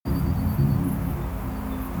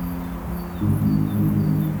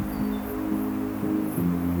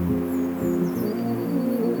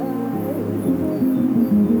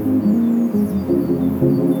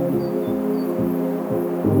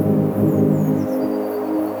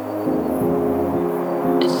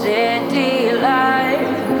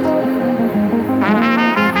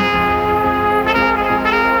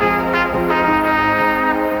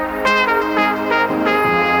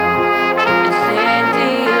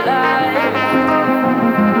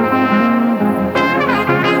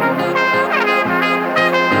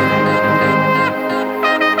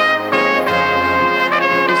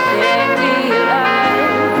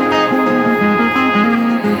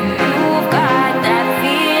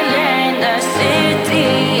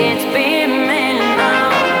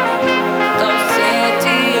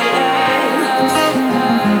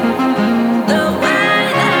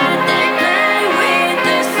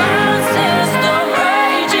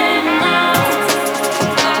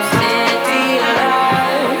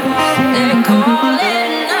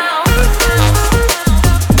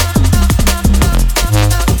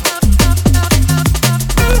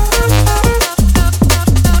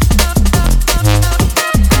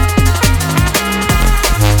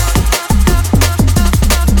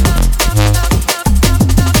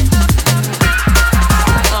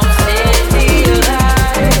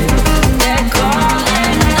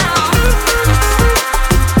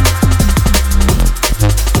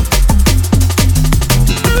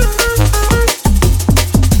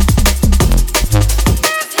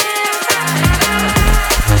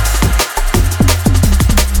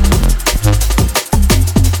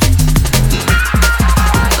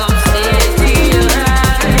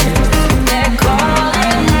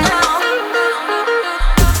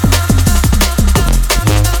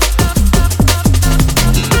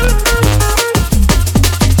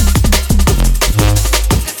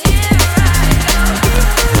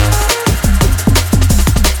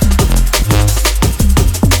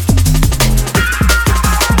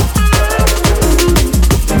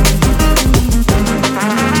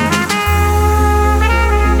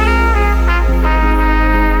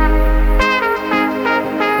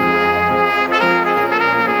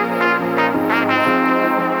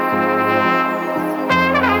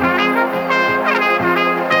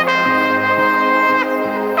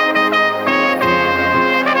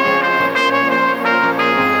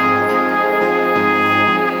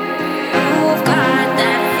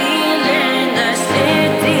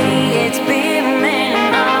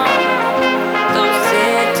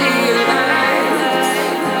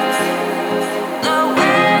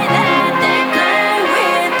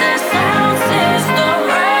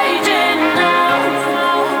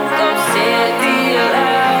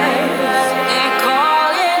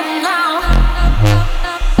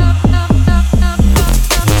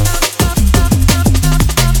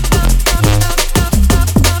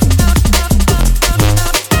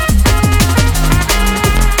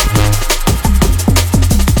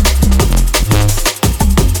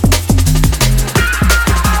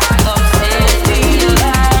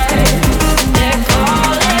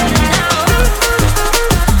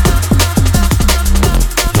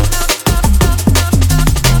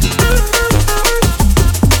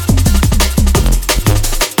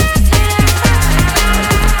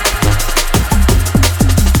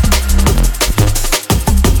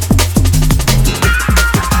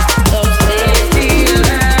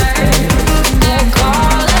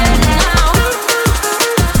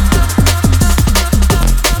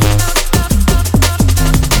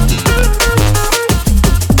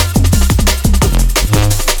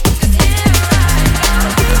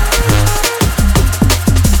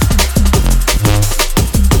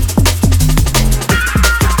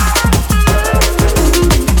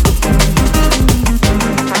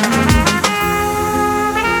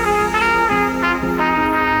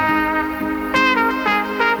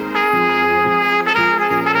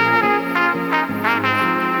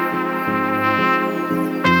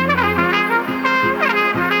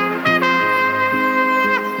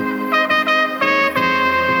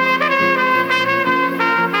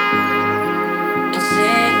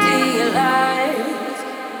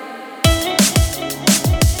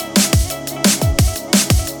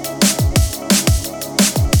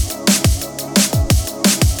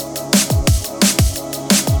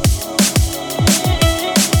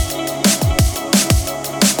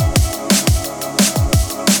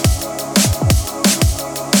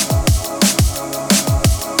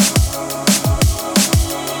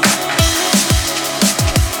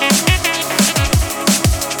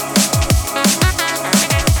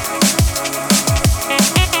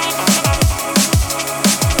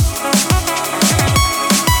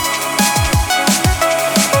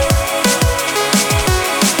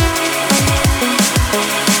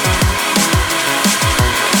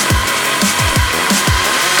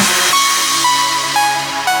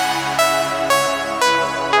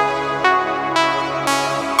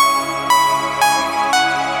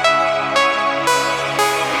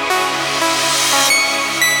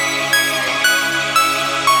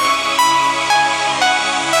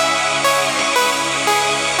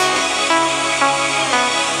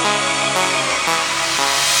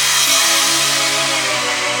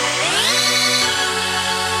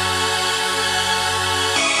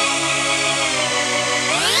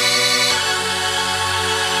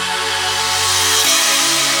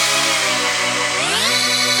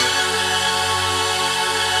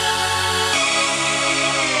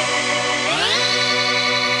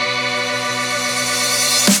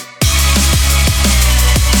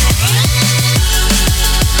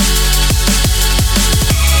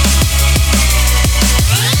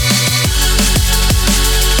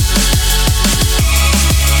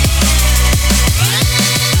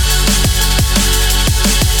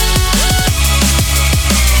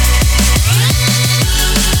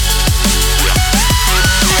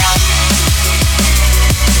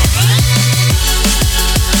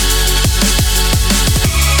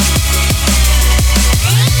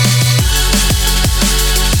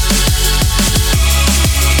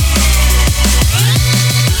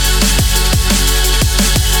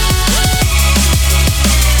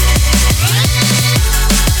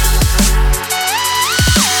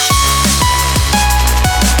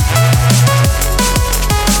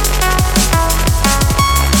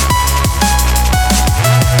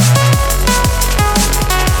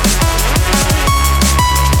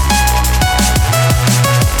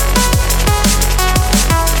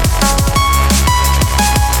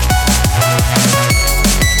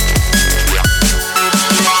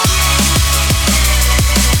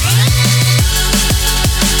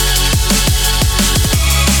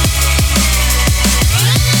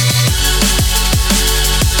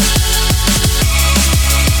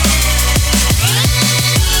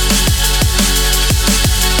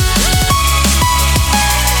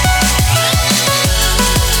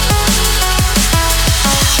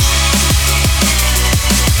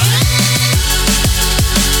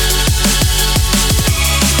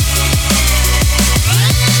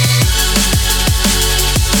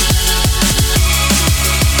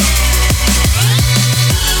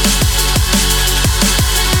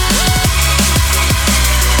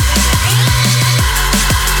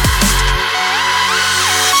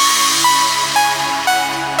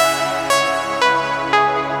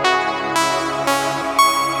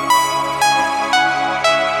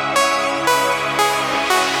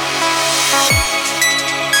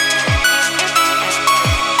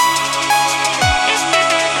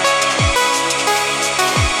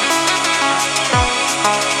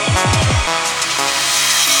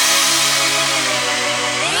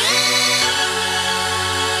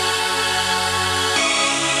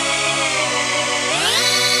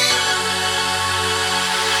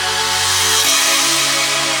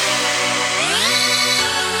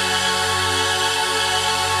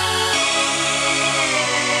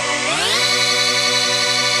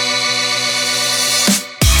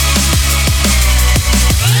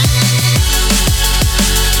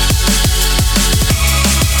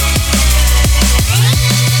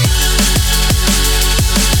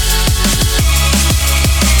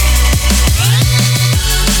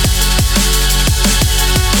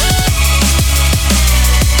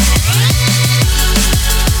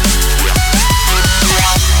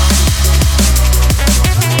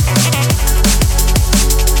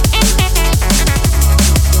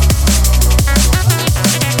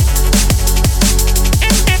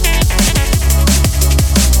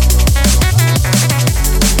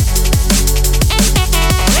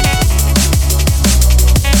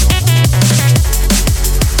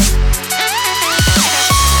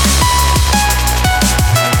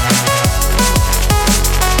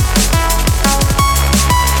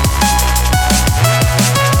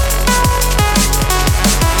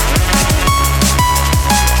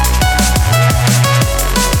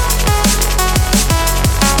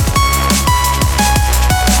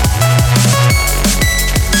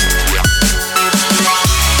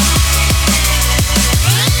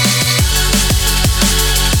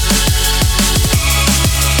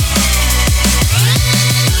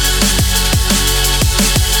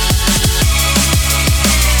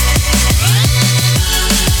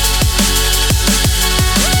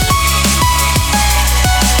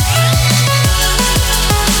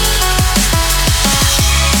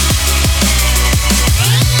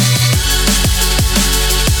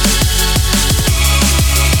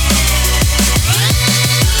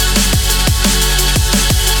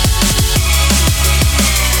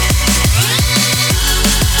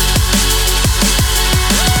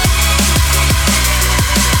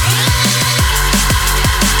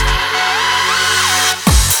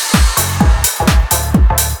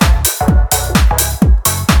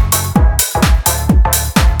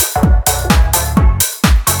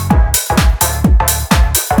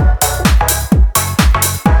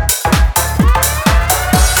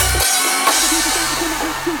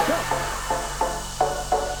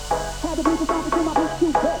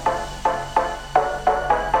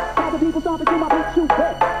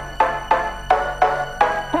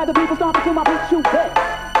my beat, you bet.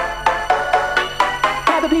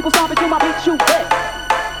 Have the people stomping to my beat, you bet.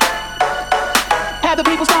 Have the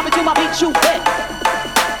people stomping to my beat, you bet.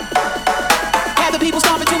 Have the people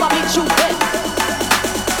stomping to my beat, you bet.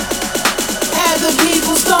 Have the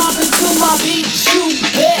people stomping to my beat, you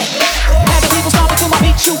bet. Have the people stomping to my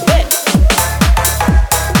beat, you bet.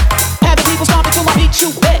 Have the people stomping to my beat, you bet.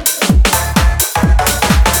 Have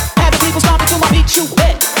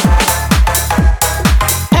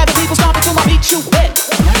the people stomping to my beat, you bet.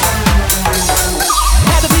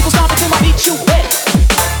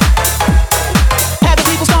 Have the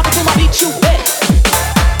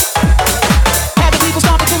people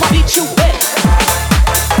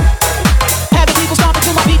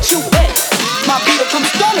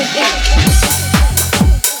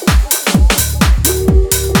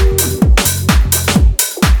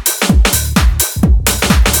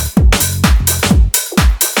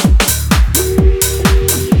to my beat,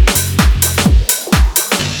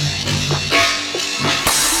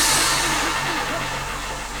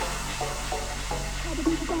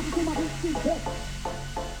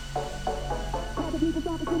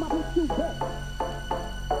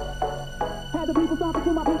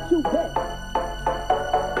 you bet.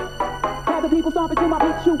 Have the people stomping to my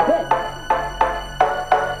beat, you bet.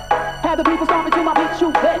 Have the people stomping to my beat, you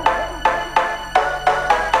bet.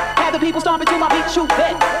 Have the people stomping to my beat, you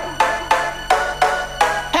bet.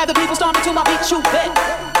 Have the people stomping to my beat, you bet.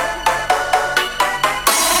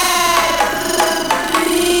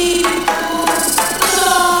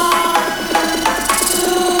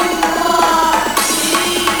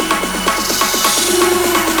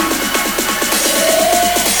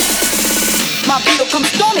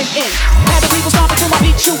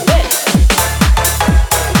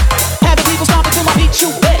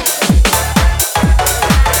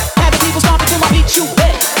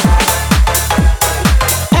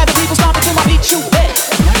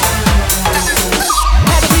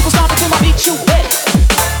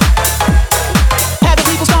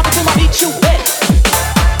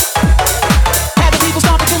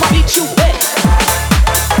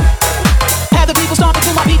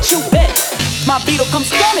 My beat comes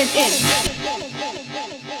storming in.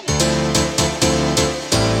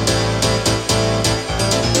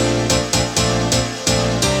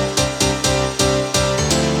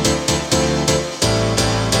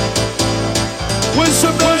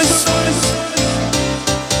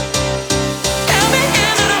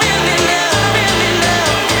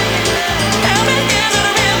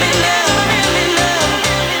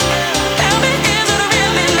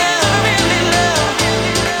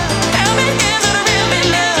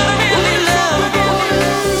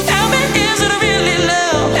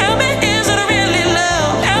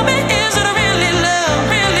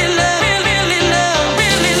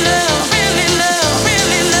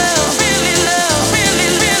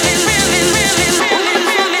 Really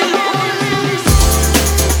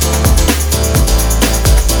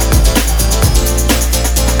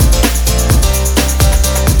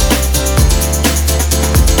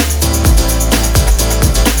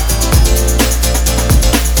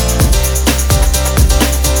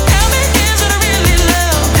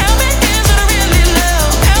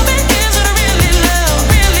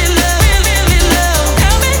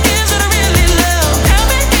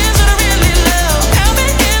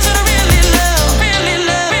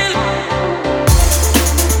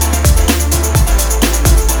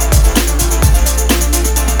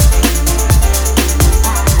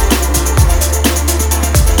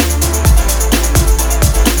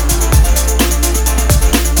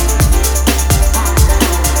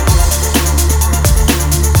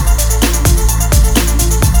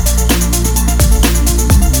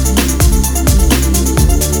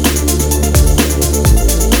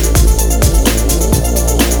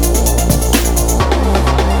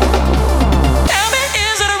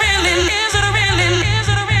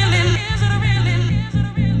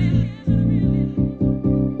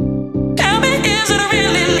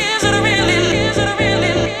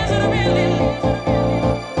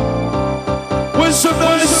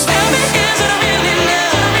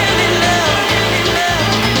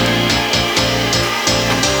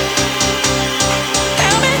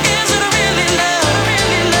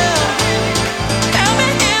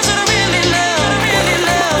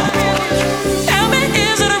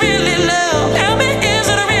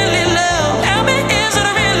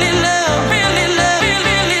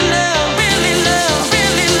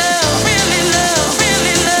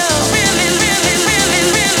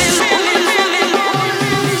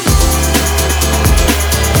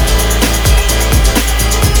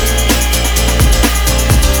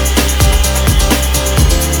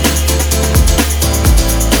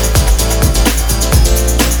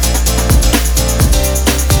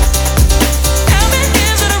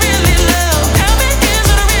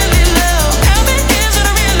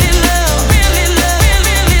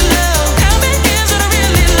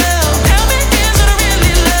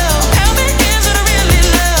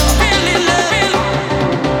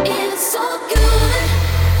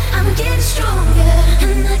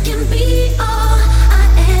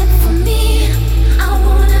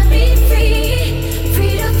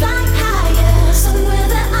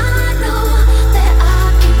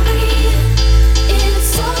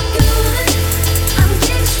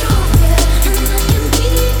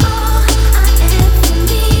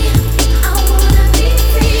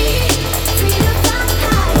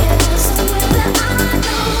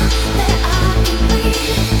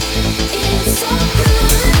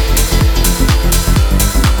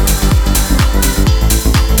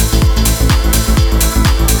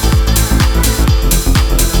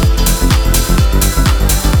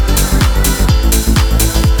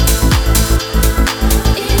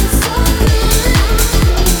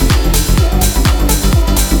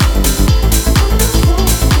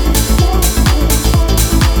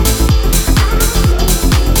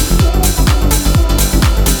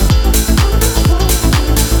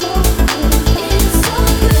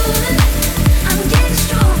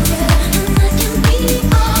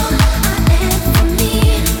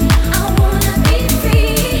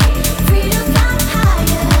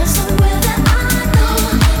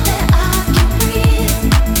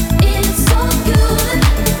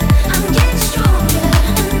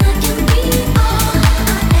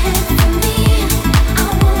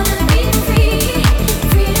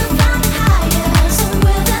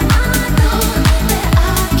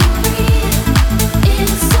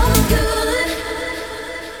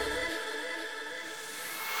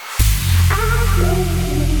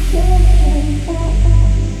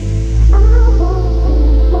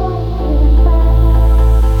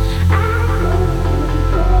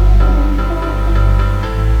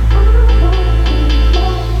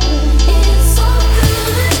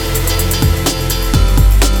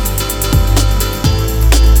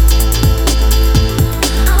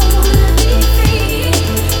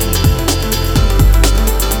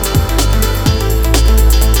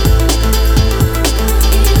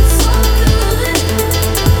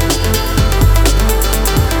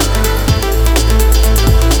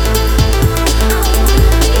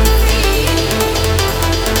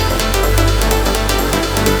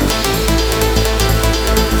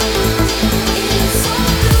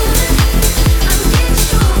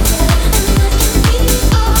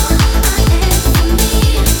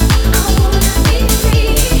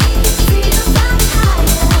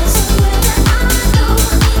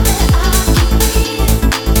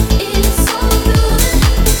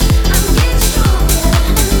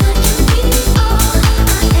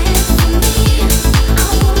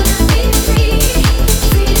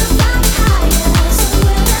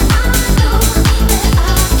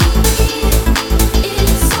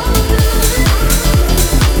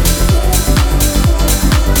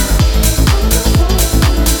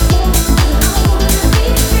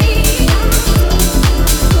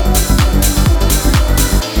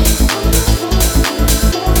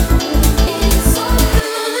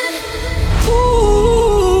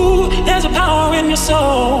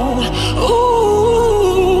soul.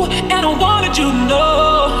 Ooh, and I wanted you to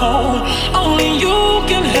know only you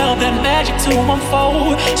can help that magic to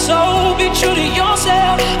unfold. So be true to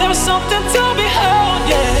yourself. There is something to behold,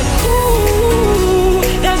 yeah. Ooh,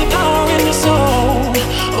 there's a power in your soul.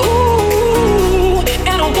 Ooh,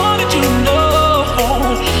 and I wanted you to know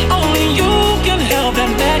only you can help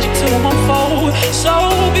that magic to unfold. So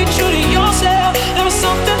be true to yourself. There is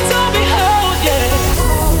something to behold, yeah.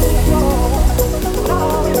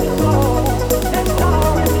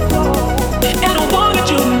 And I wanted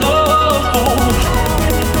you to know.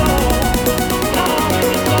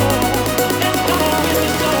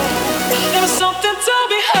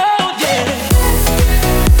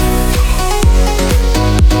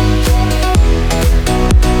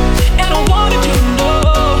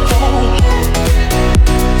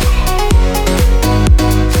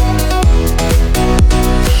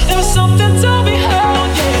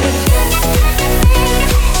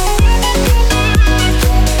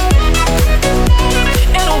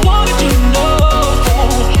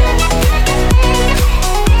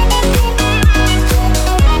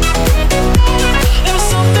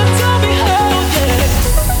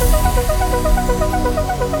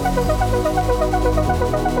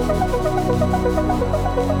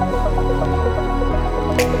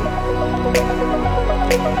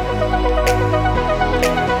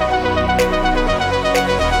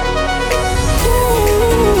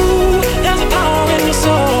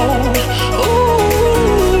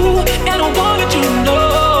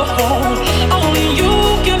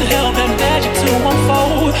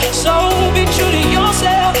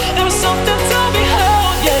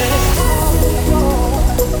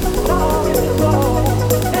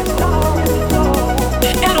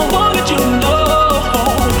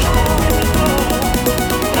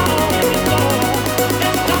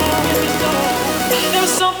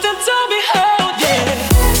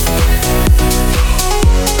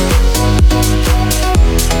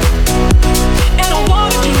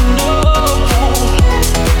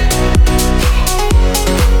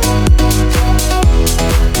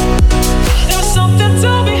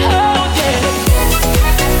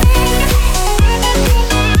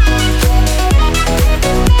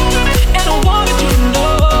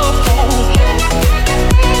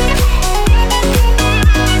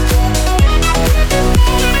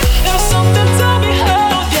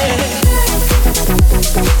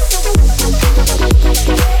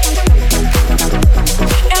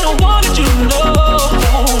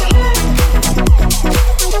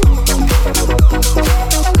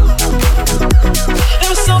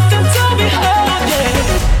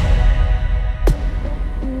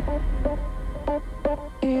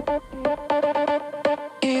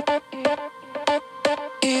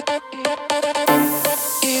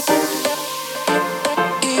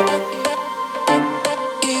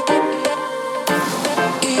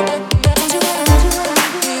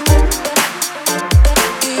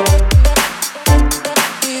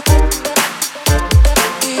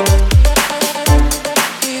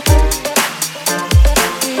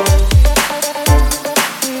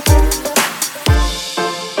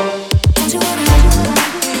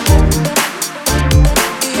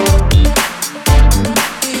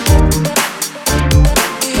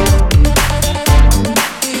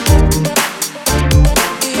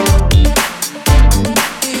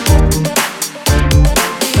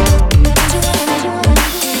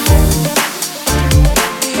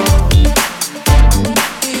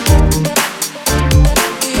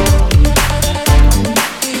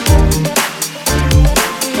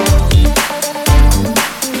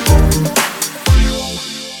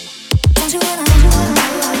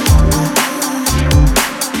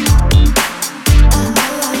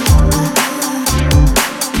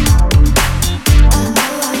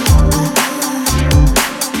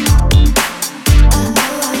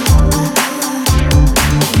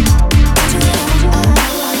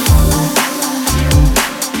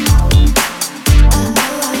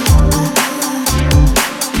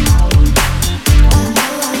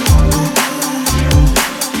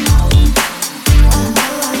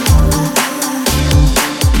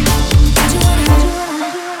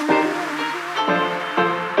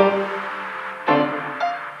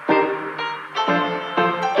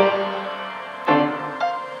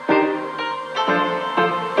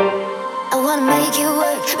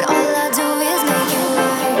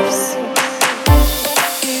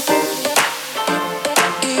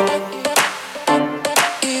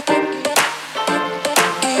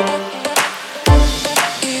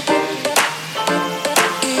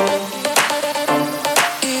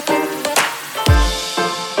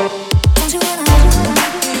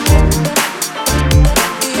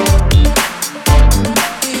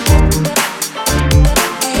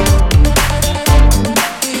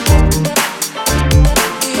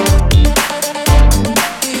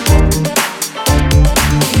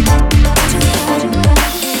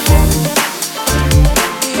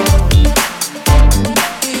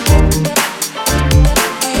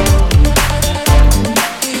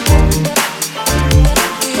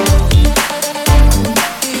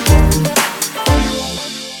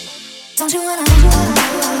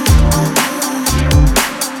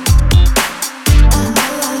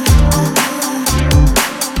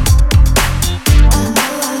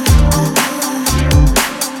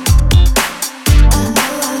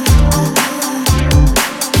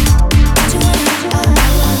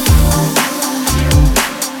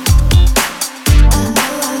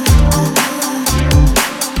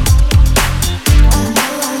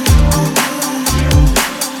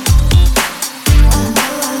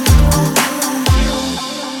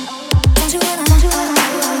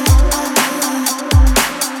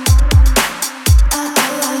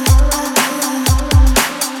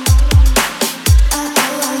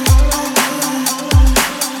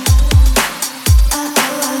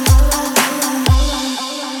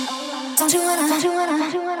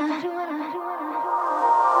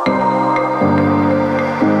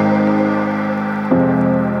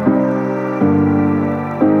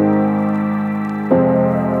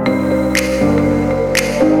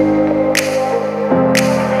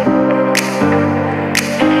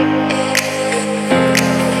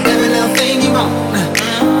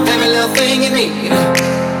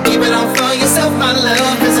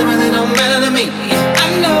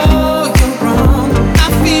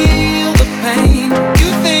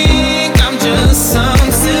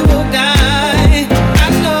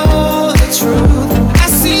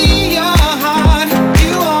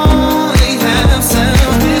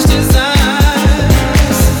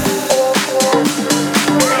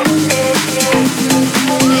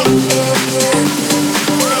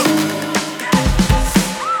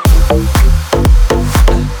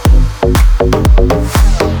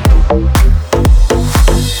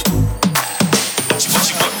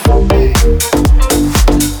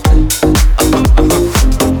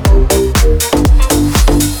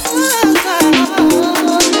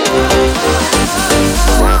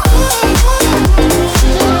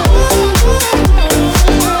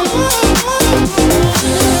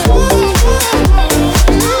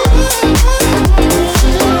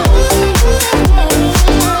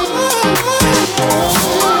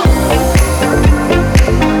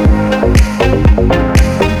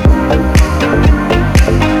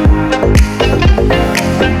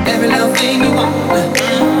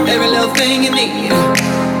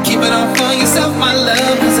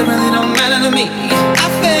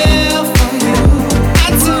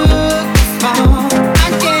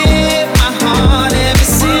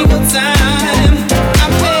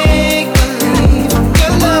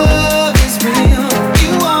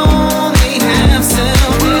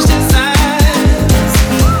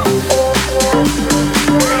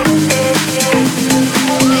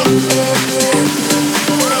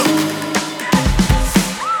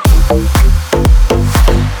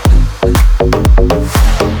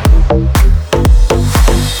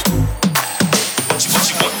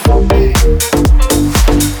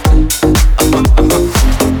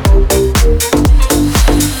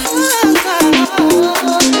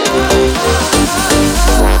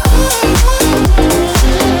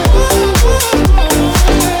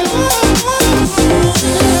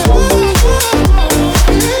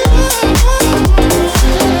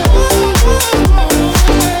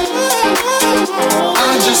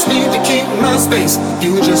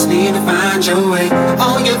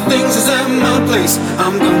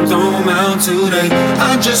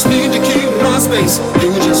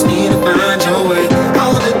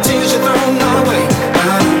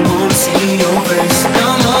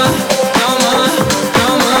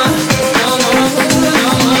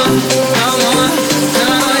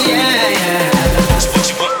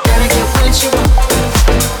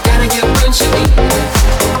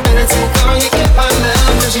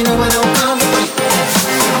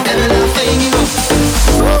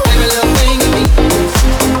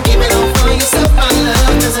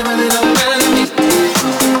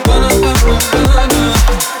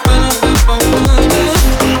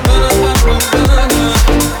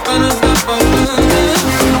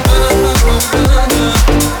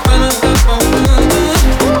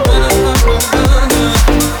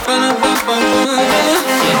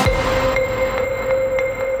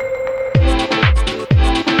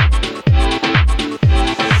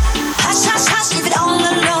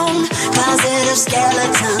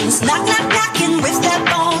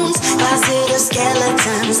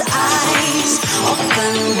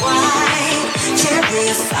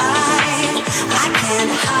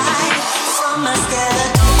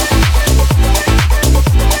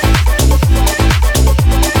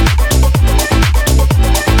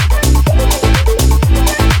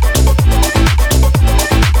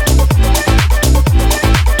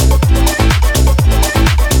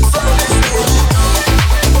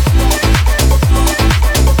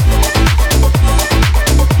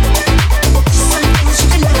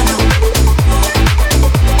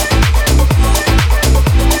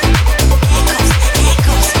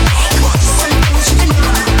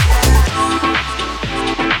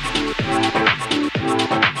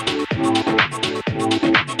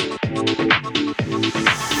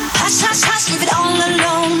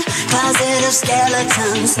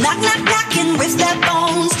 skeletons, knocking with their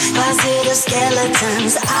bones. Closet of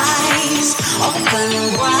skeletons, eyes open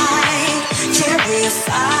wide,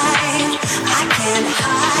 terrified. I can't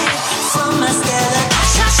hide from a skeleton.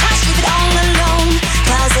 Hush, leave it all alone.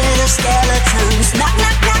 Closet of skeletons,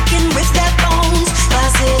 knocking with their bones.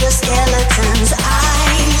 Closet of skeletons,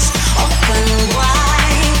 eyes open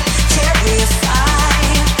wide,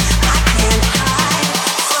 terrified. I can't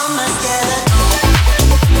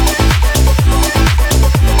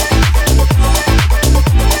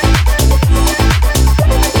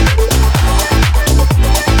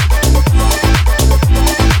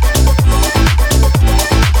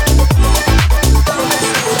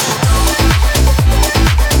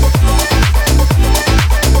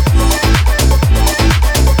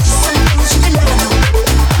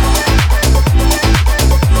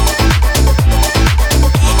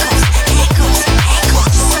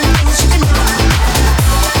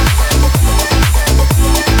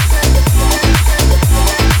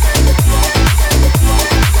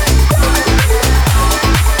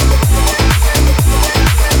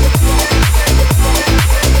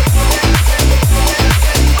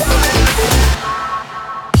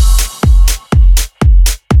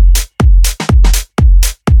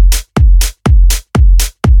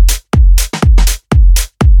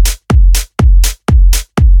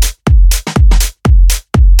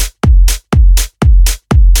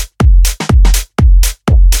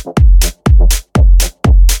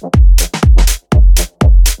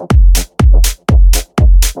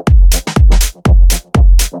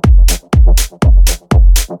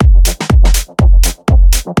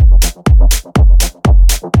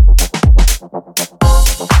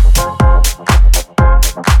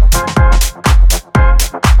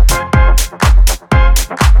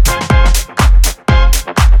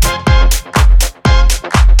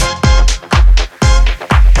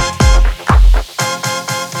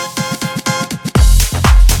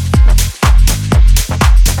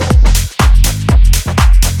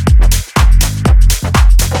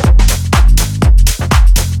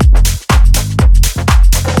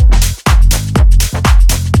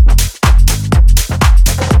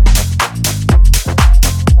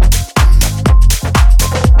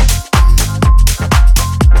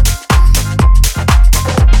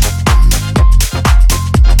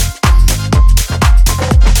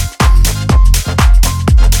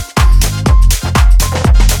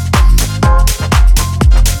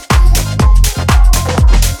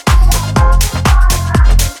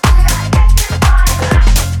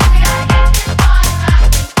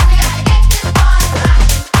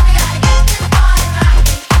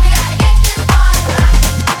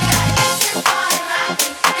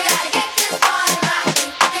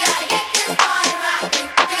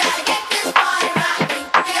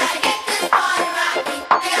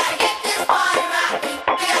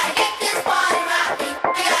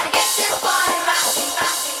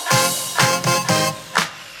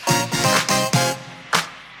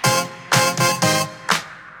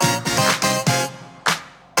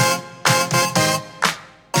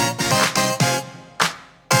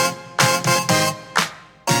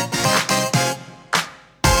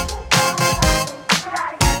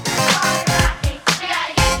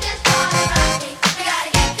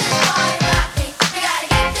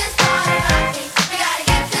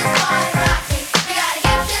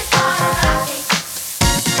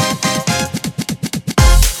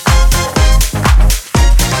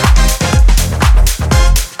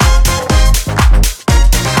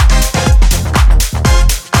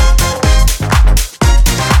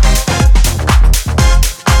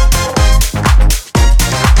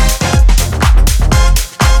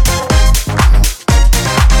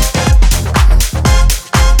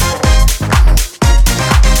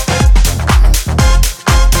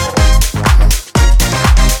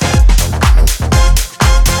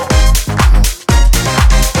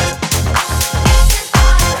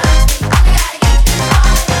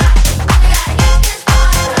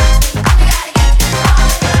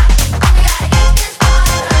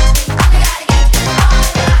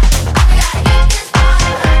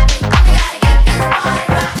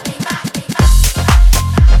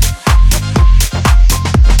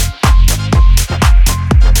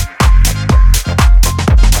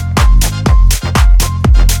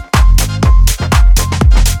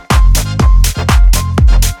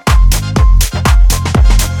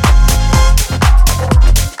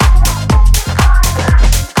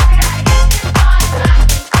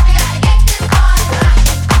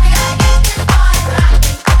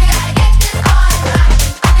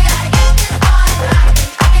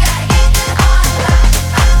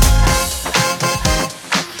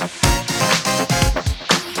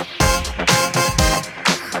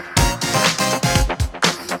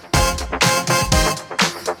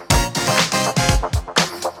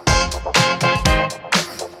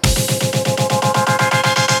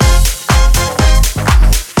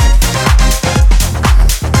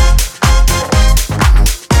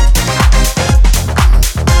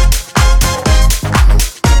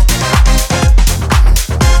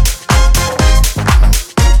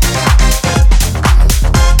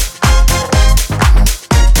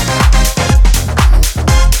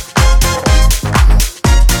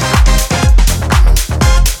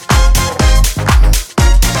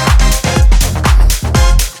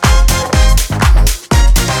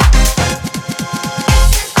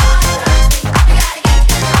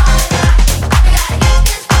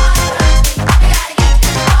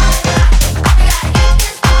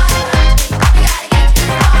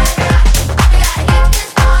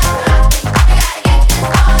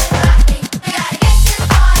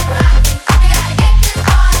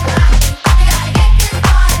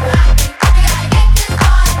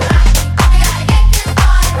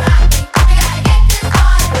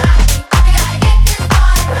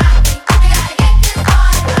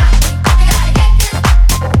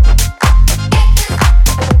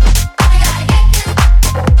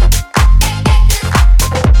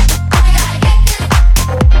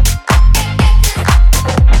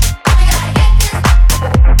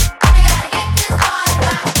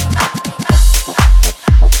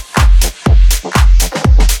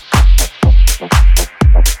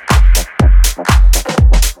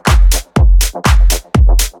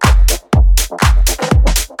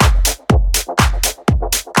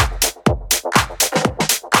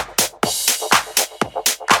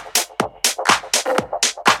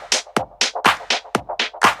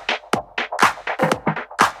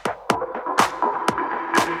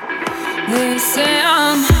They say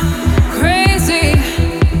I'm crazy,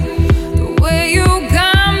 the way you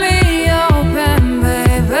got me open,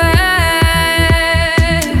 baby.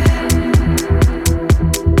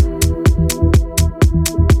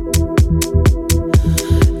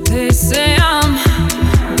 They say I'm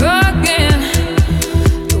bugging,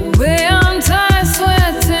 the way I'm tight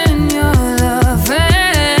sweating your loving.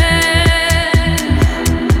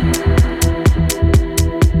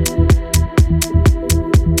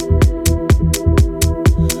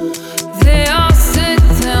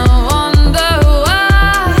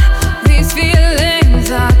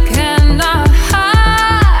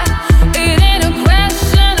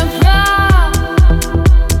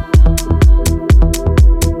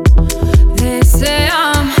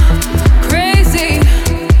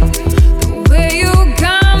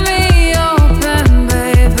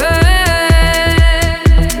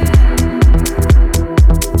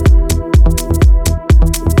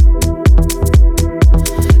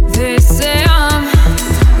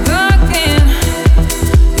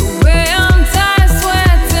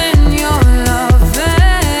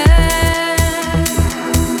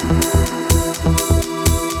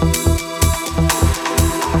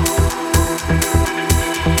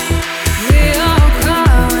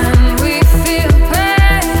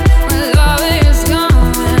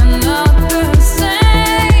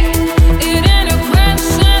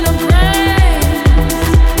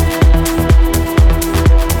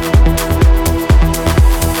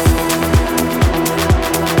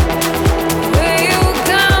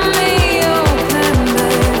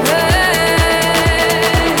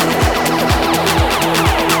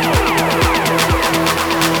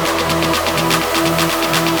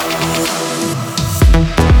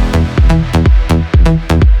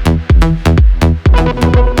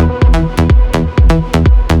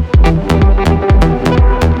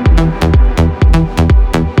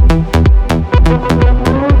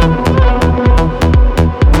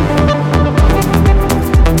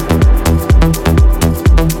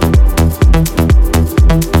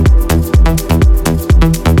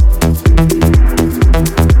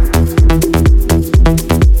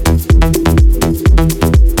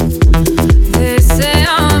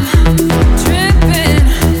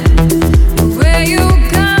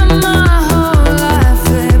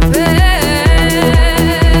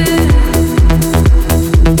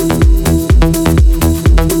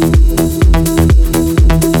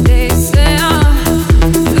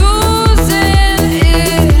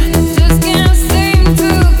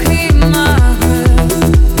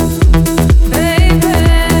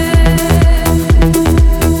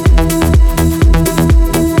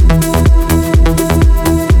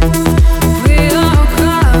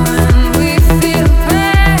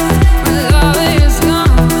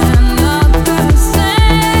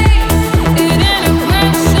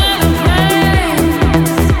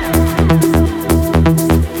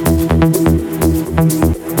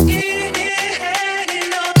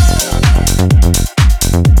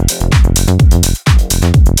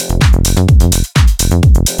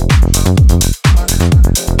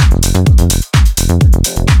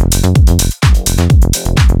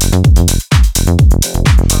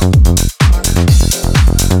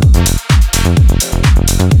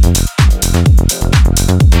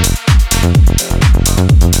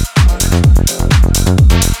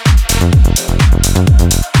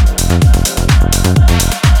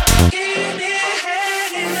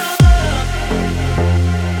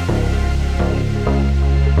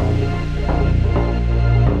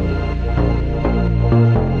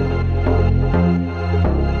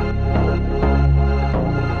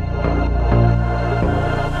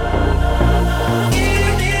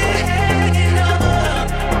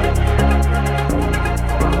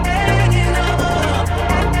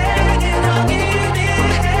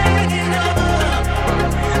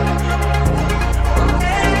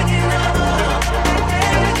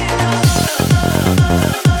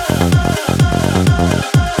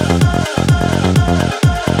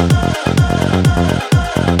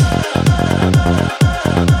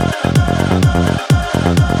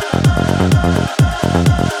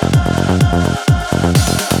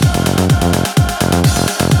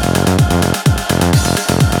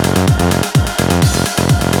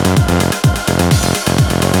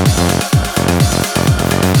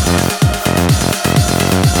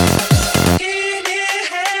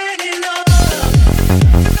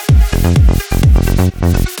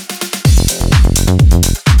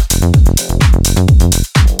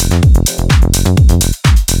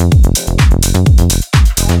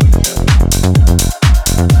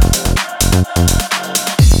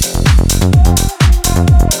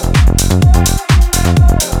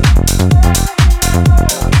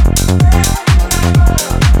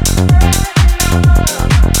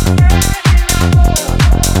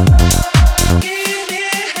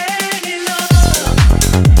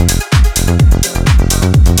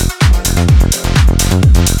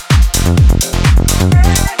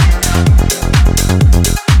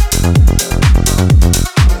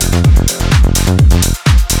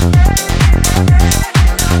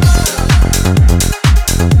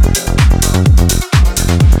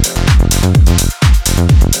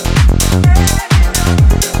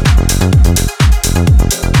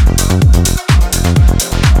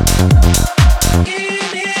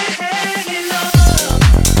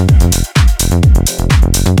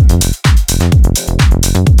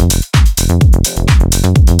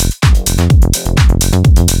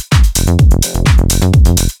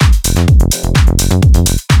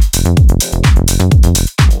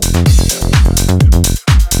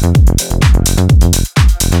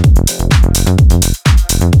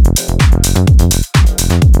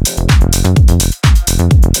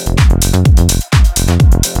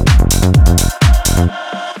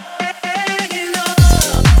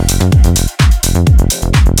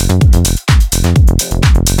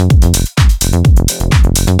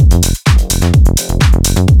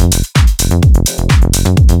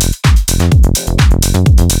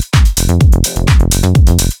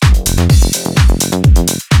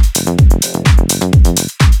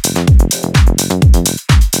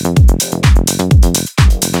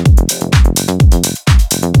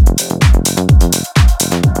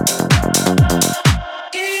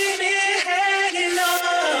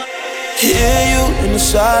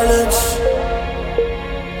 silence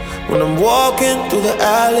when I'm walking through the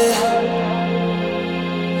alley.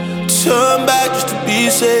 Turn back just to be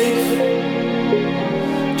safe,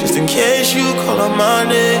 just in case you call out my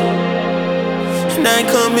name. And I ain't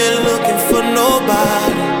come here looking for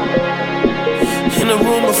nobody. In a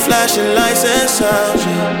room of flashing lights and sounds,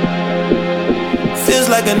 yeah. Feels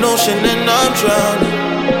like an ocean and I'm drowning.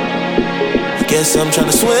 I guess I'm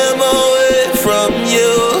trying to swim away from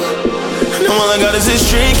you. Now all I got is this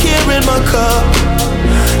drink here in my cup.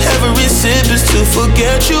 Every sip is to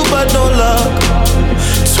forget you, but no luck.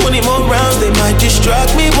 20 more rounds, they might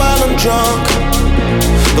distract me while I'm drunk.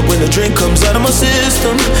 But when the drink comes out of my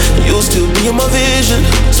system, you'll still be in my vision.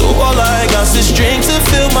 So all I got's this drink to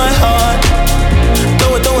fill my heart.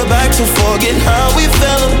 Throw it back to forget how we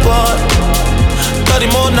fell apart. 30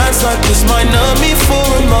 more nights like this might numb me for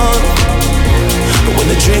a month. But when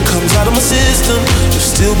the drink comes out of my system, you'll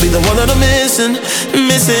still be the one that I'm missing.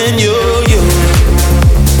 Missing you, you.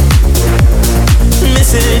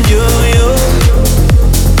 Missing you, you.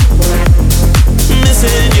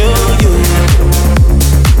 Missing you, you.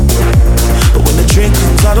 But when the drink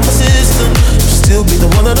comes out of my system, you'll still be the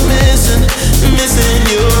one that I'm missing. Missing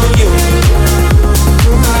you, you.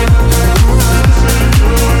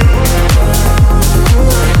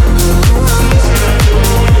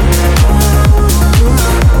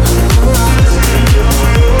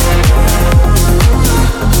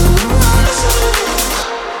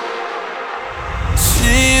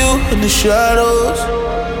 See you in the shadows,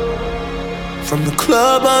 from the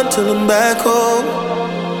club until I'm back home.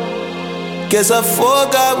 Guess I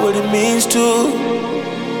forgot what it means to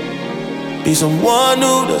be someone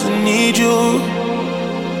who doesn't need you.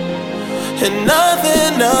 And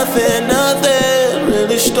nothing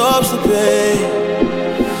really stops the pain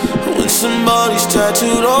when somebody's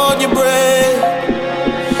tattooed on your brain.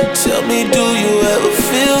 Tell me, do you ever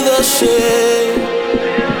feel the shame?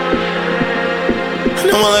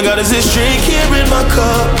 Now all I got is this drink here in my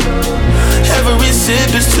cup. Every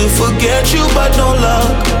sip is to forget you, but no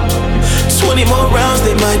luck. 20 more rounds,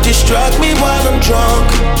 they might distract me while I'm drunk.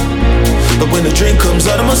 But when the drink comes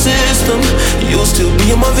out of my system, you'll still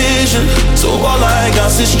be in my vision. So all I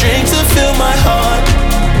got's this drink to fill my heart.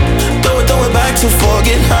 Throw it back to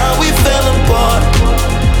forget how we fell apart.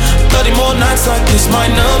 30 more nights like this might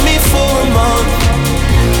numb me for a month.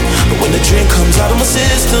 But when the drink comes out of my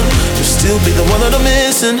system, you'll still be the one that I'm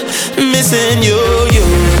missing. Missing you, you.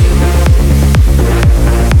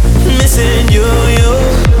 Missing you, you.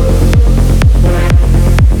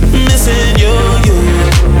 Missing you, you.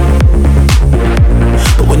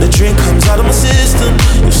 But when the drink comes out of my system,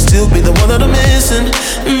 you'll still be the one that I'm missing.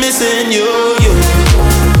 Missing you, you.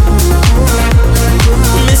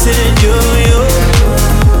 Missing you, you.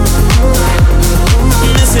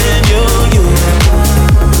 Missing you, you.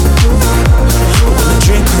 But when the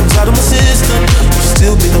drink comes out of my system, you'll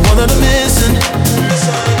still be the one that I'm missing.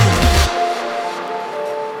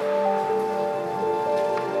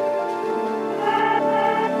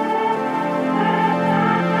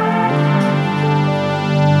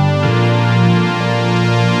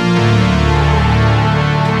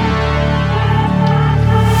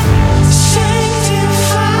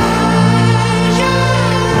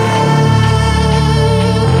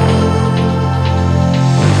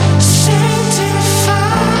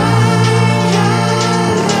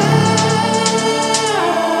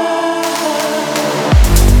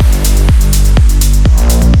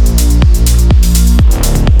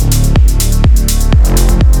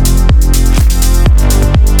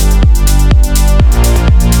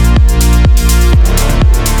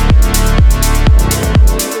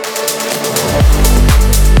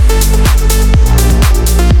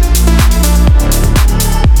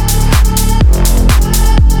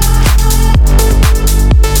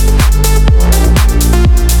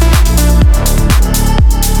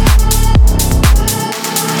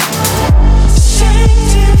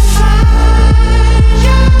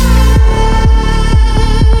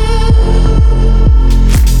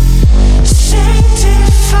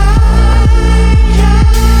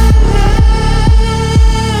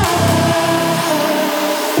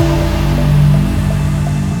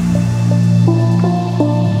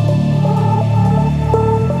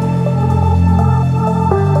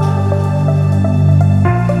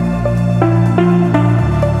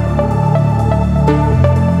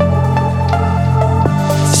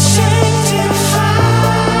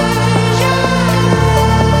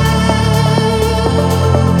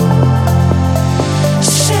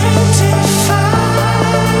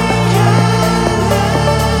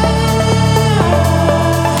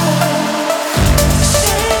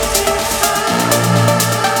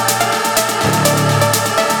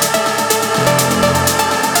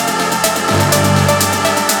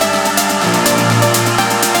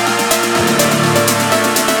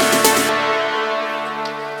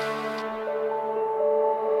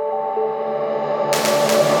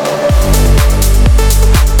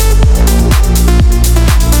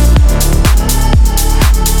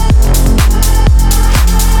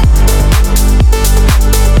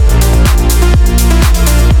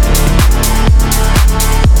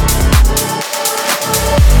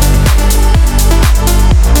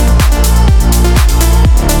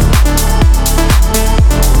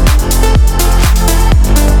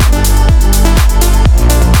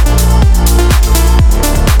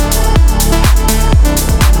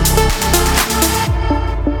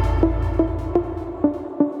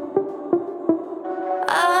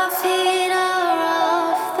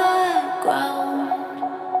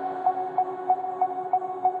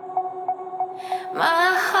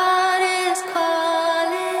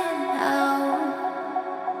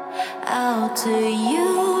 out to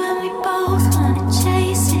you, and we both wanna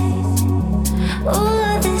chase it.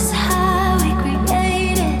 Ooh, this high we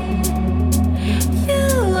created. You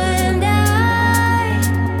and I,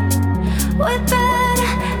 we're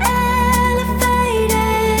better elevated.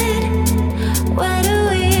 Where do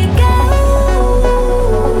we go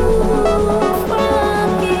from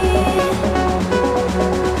here?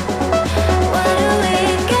 Where do we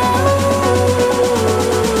go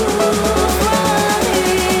from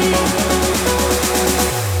here?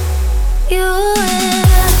 You and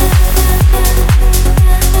I.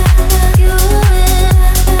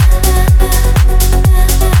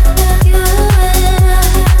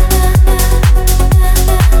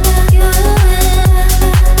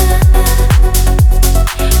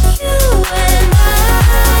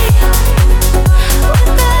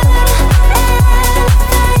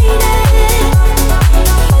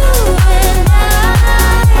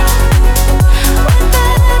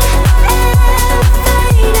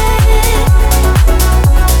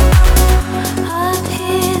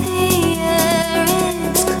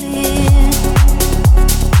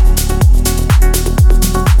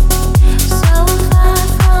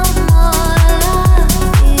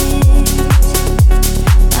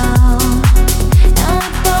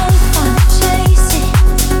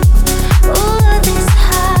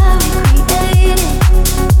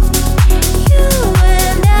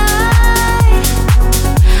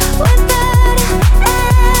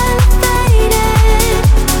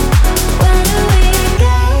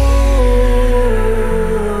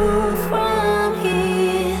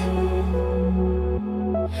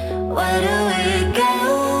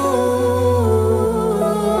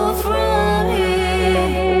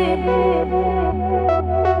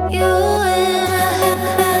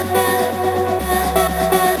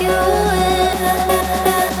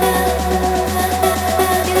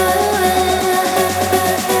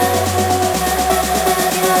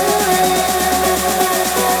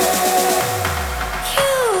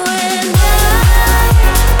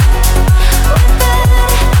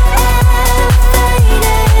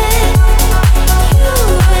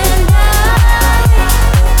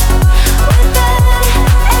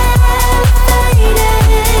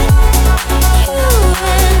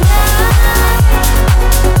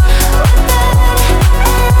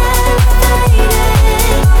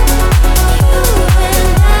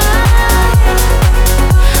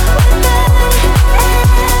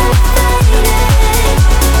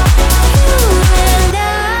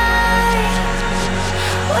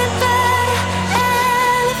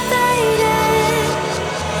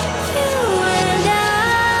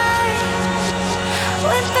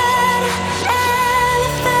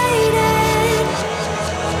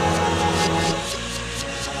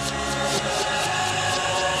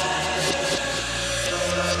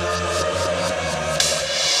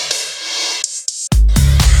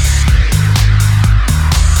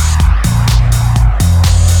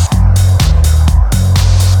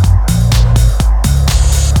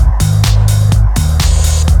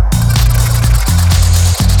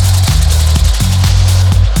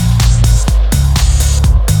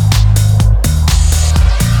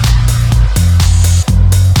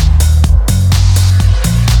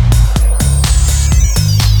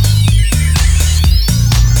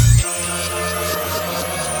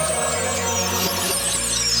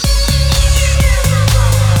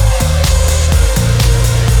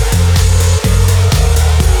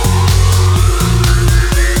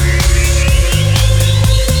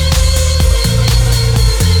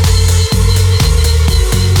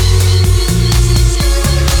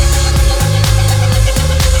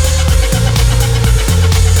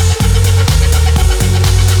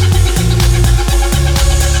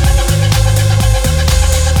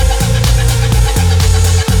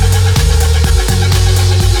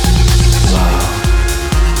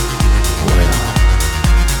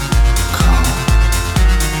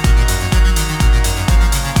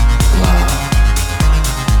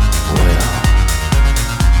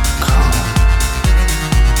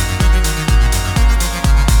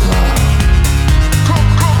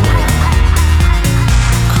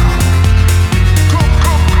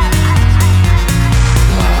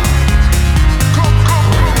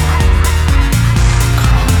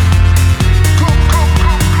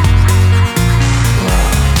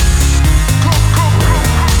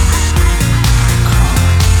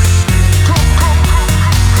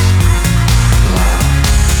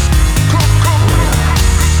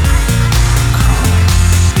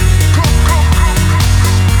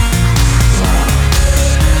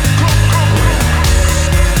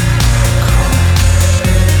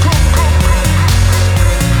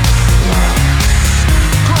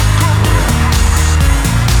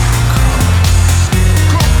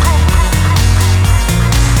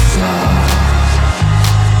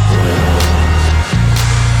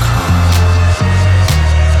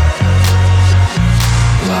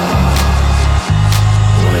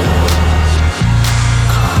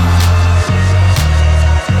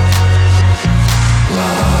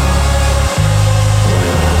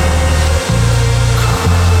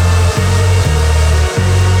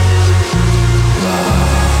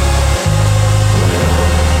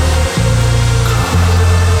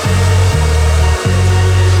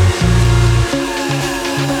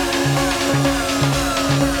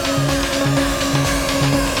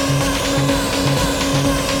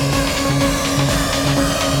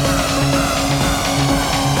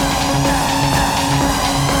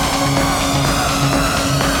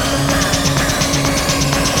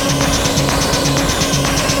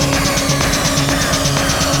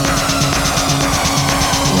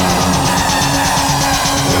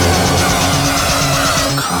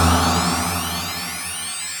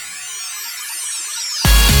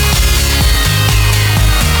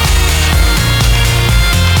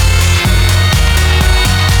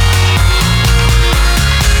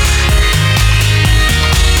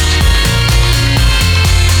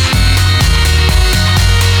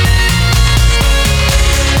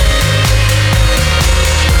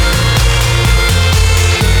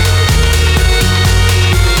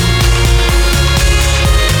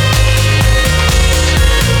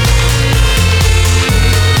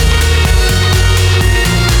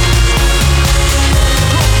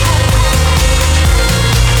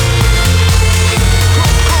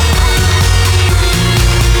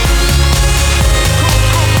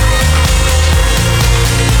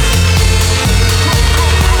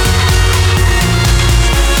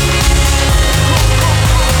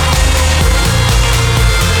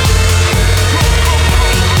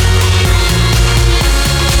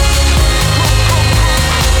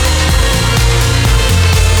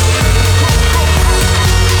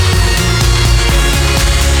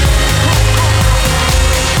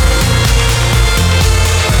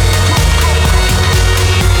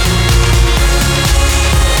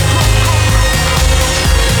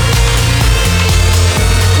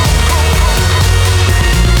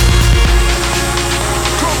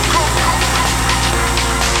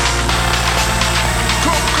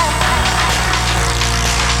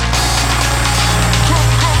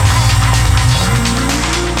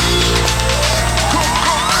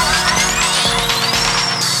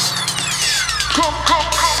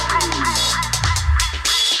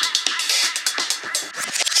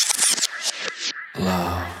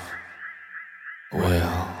 love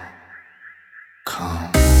will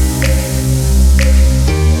come.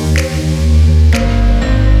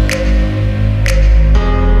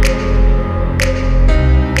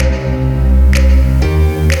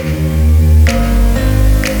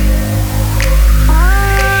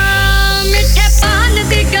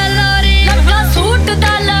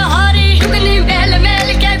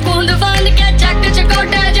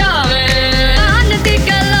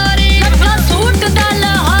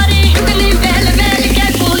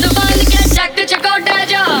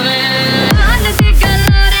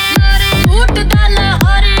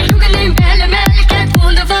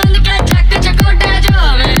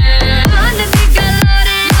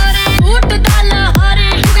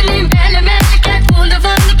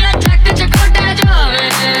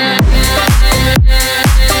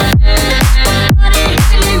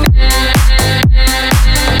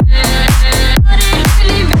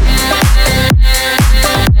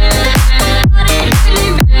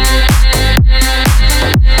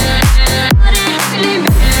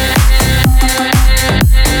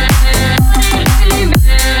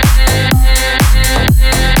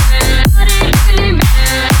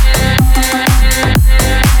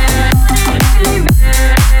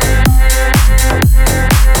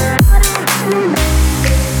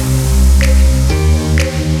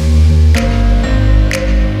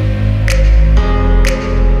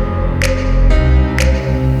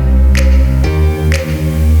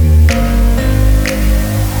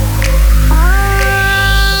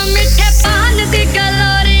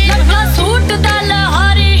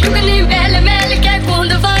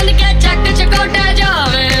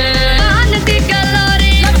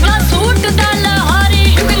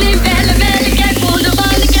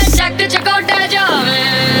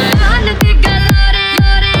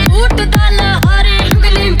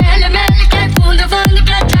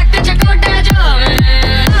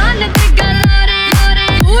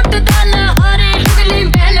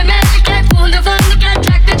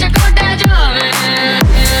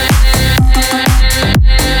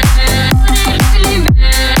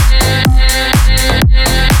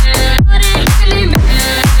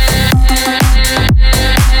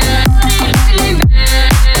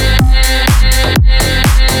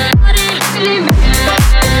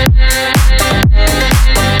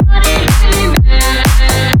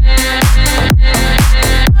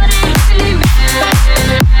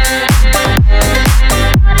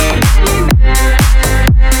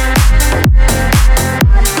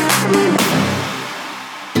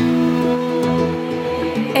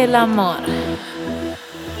 El amor.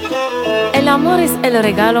 El amor es el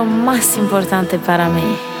regalo más importante para mí.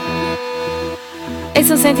 Es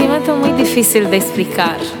un sentimiento muy difícil de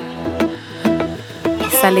explicar.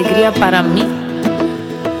 Es alegría para mí,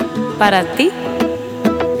 para ti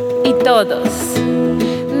y todos.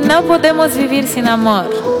 No podemos vivir sin amor.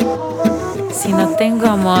 Si no tengo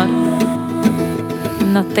amor,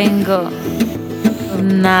 no tengo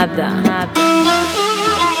nada.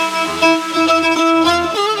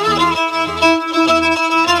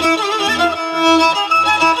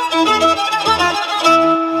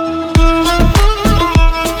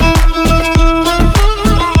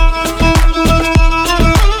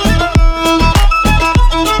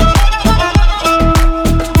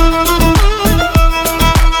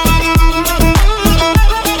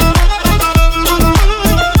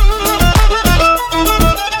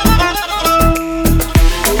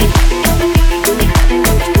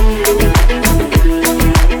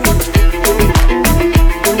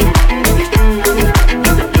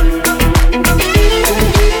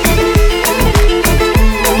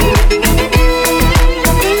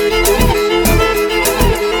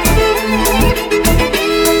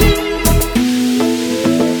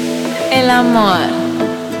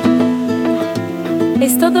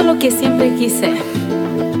 Es todo lo que siempre quise.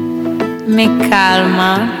 Me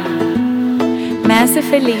calma, me hace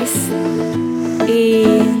feliz y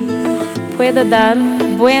puedo dar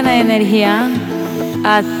buena energía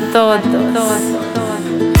a todos.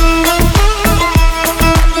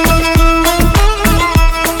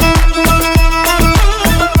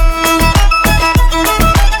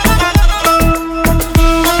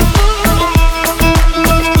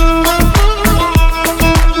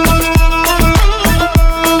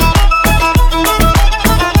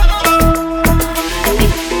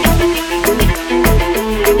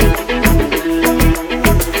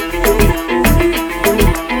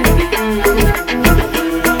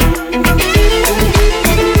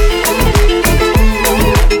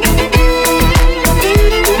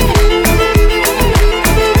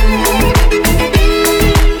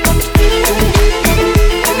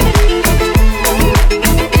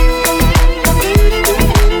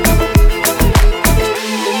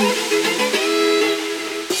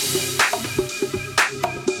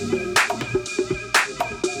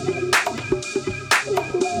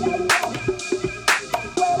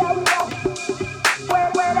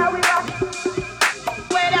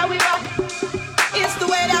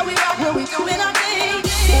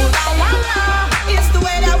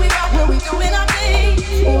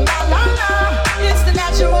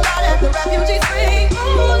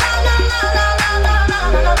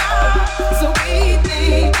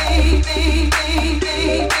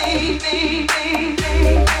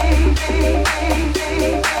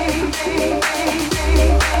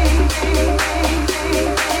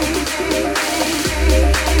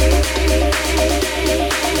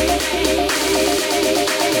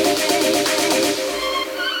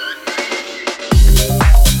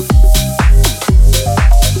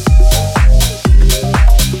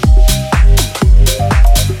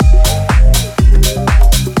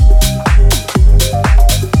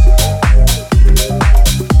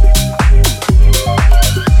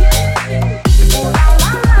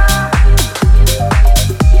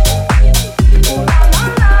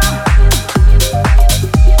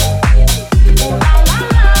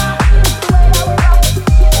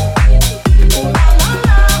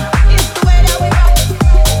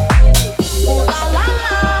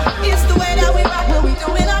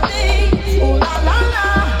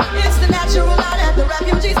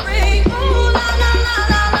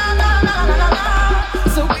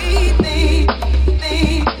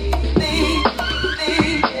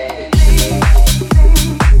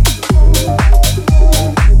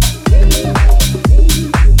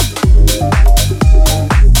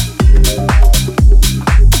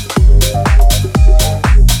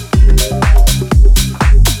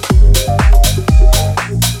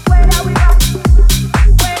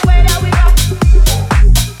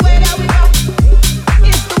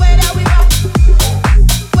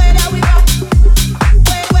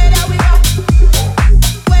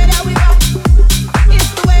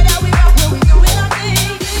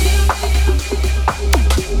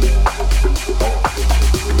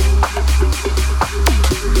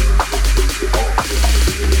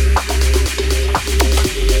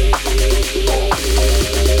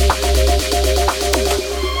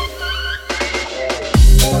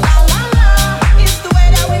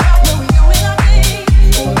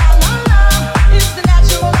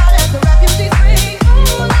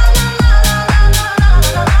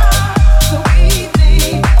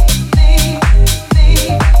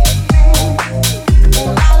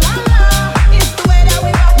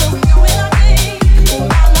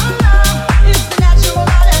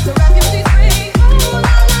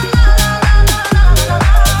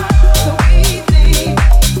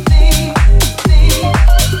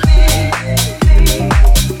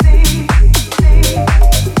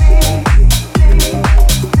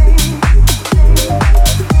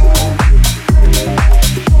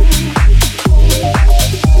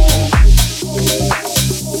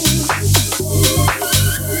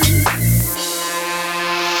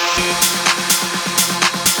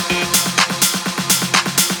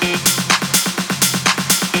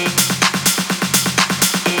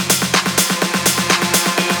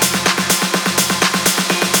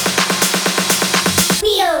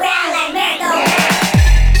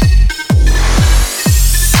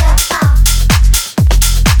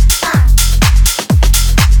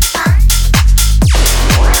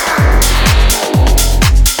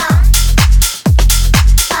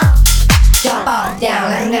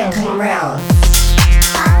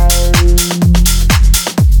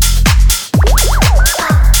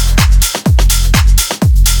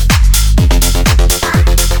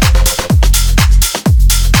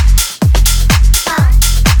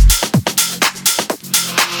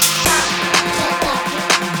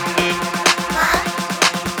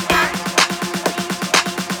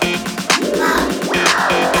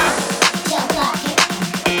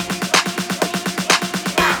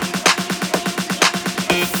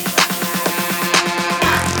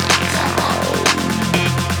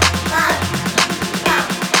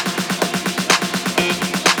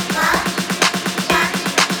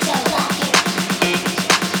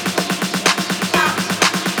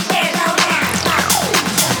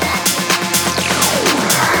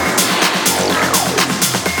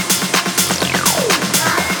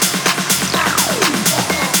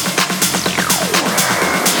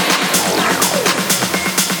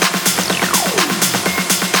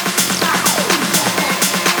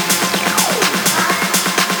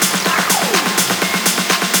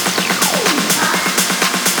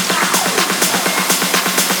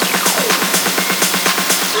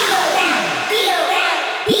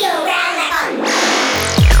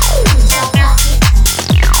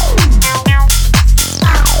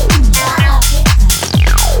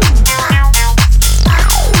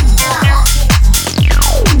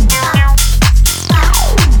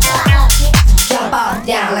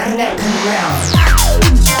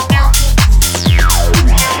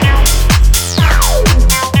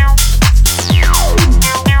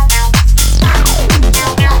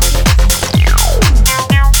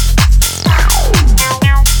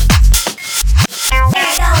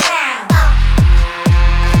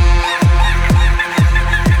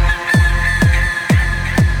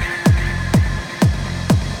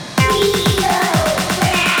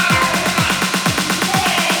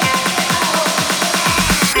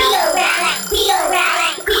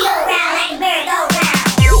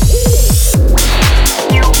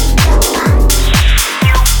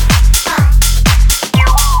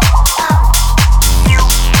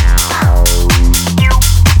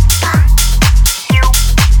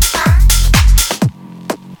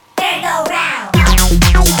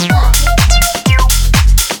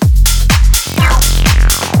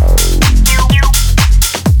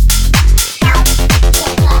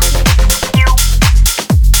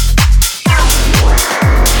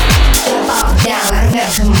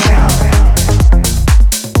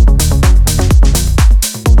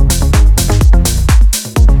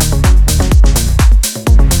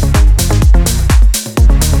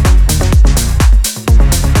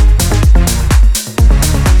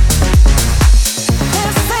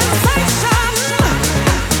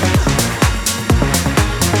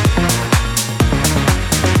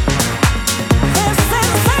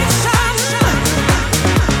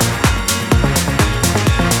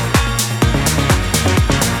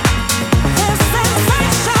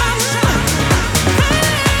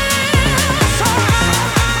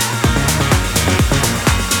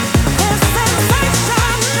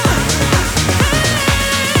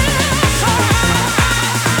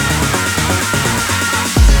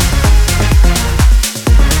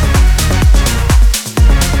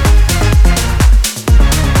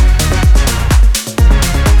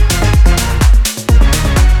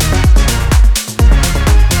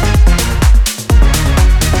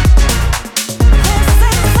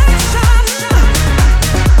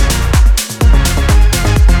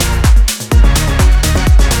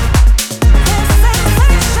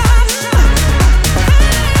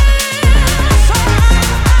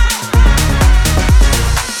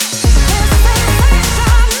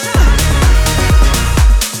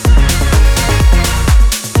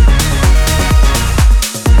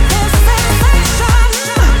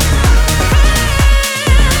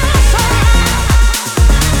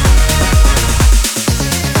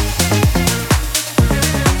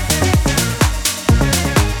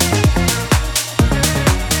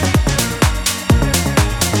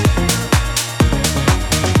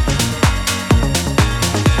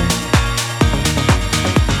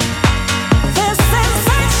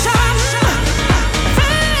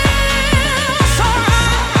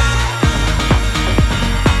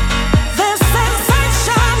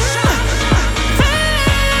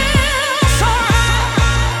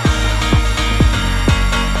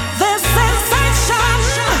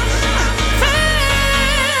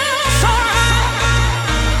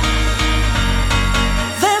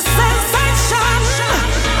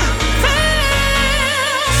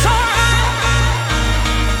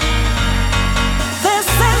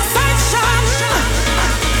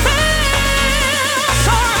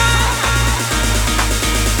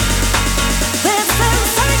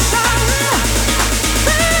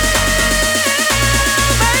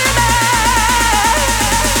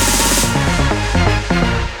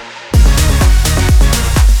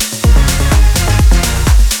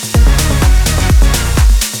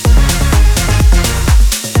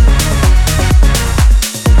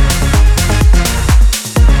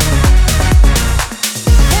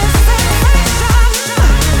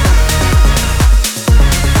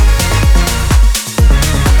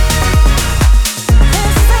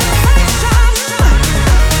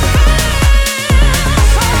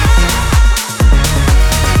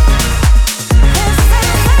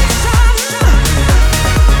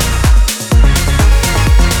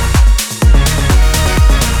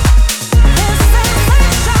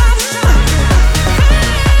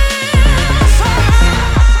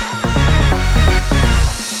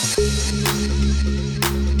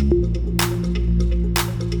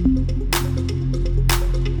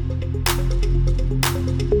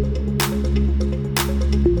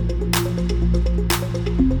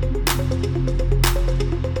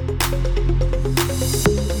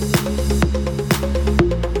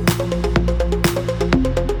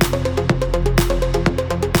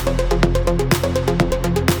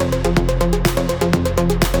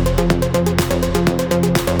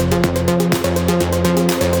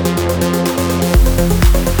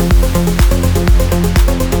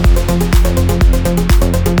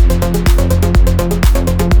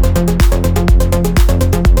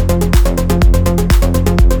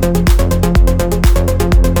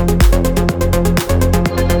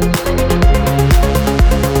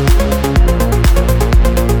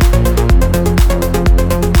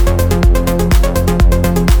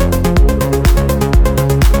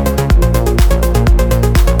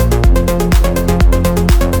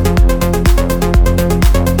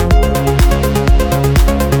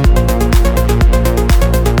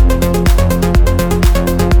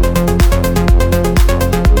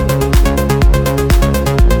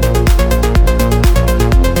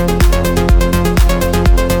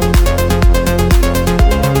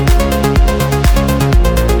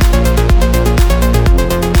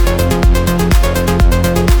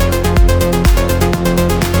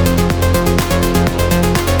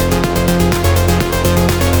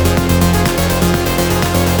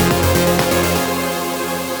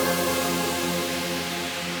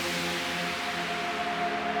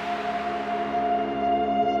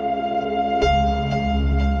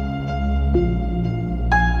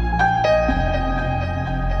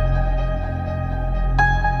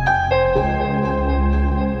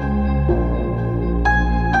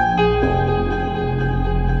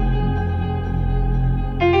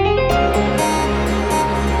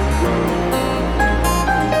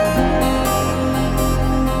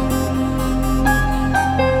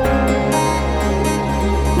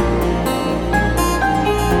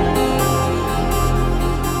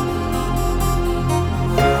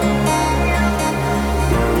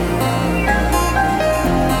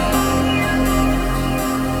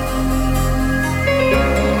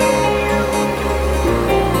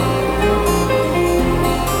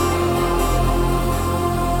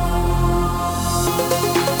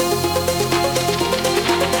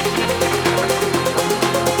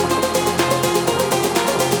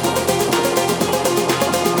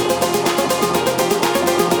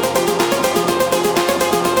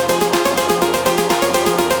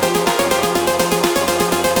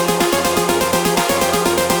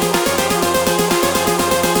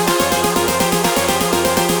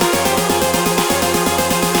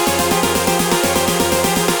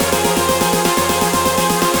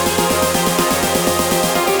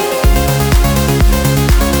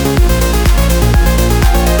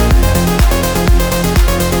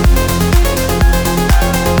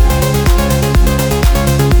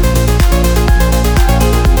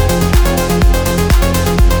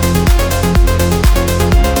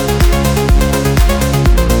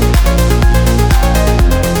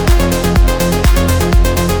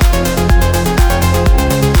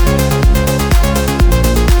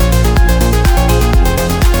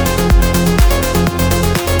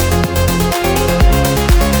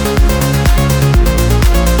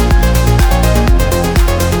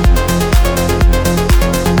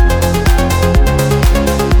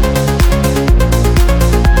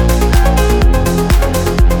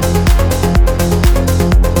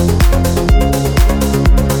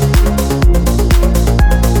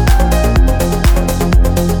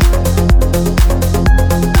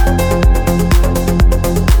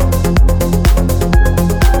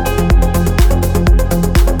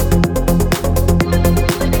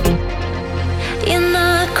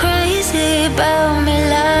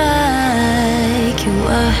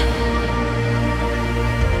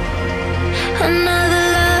 Another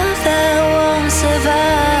love that won't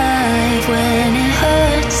survive when it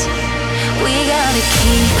hurts. We gotta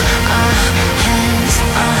keep our hands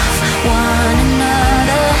off one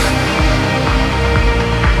another.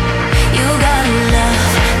 You gotta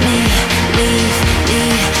love me, leave me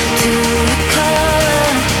to recover.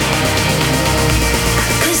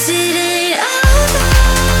 'Cause it ain't over,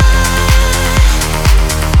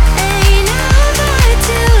 ain't over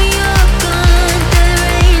till you're gone. There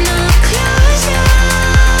ain't no closure.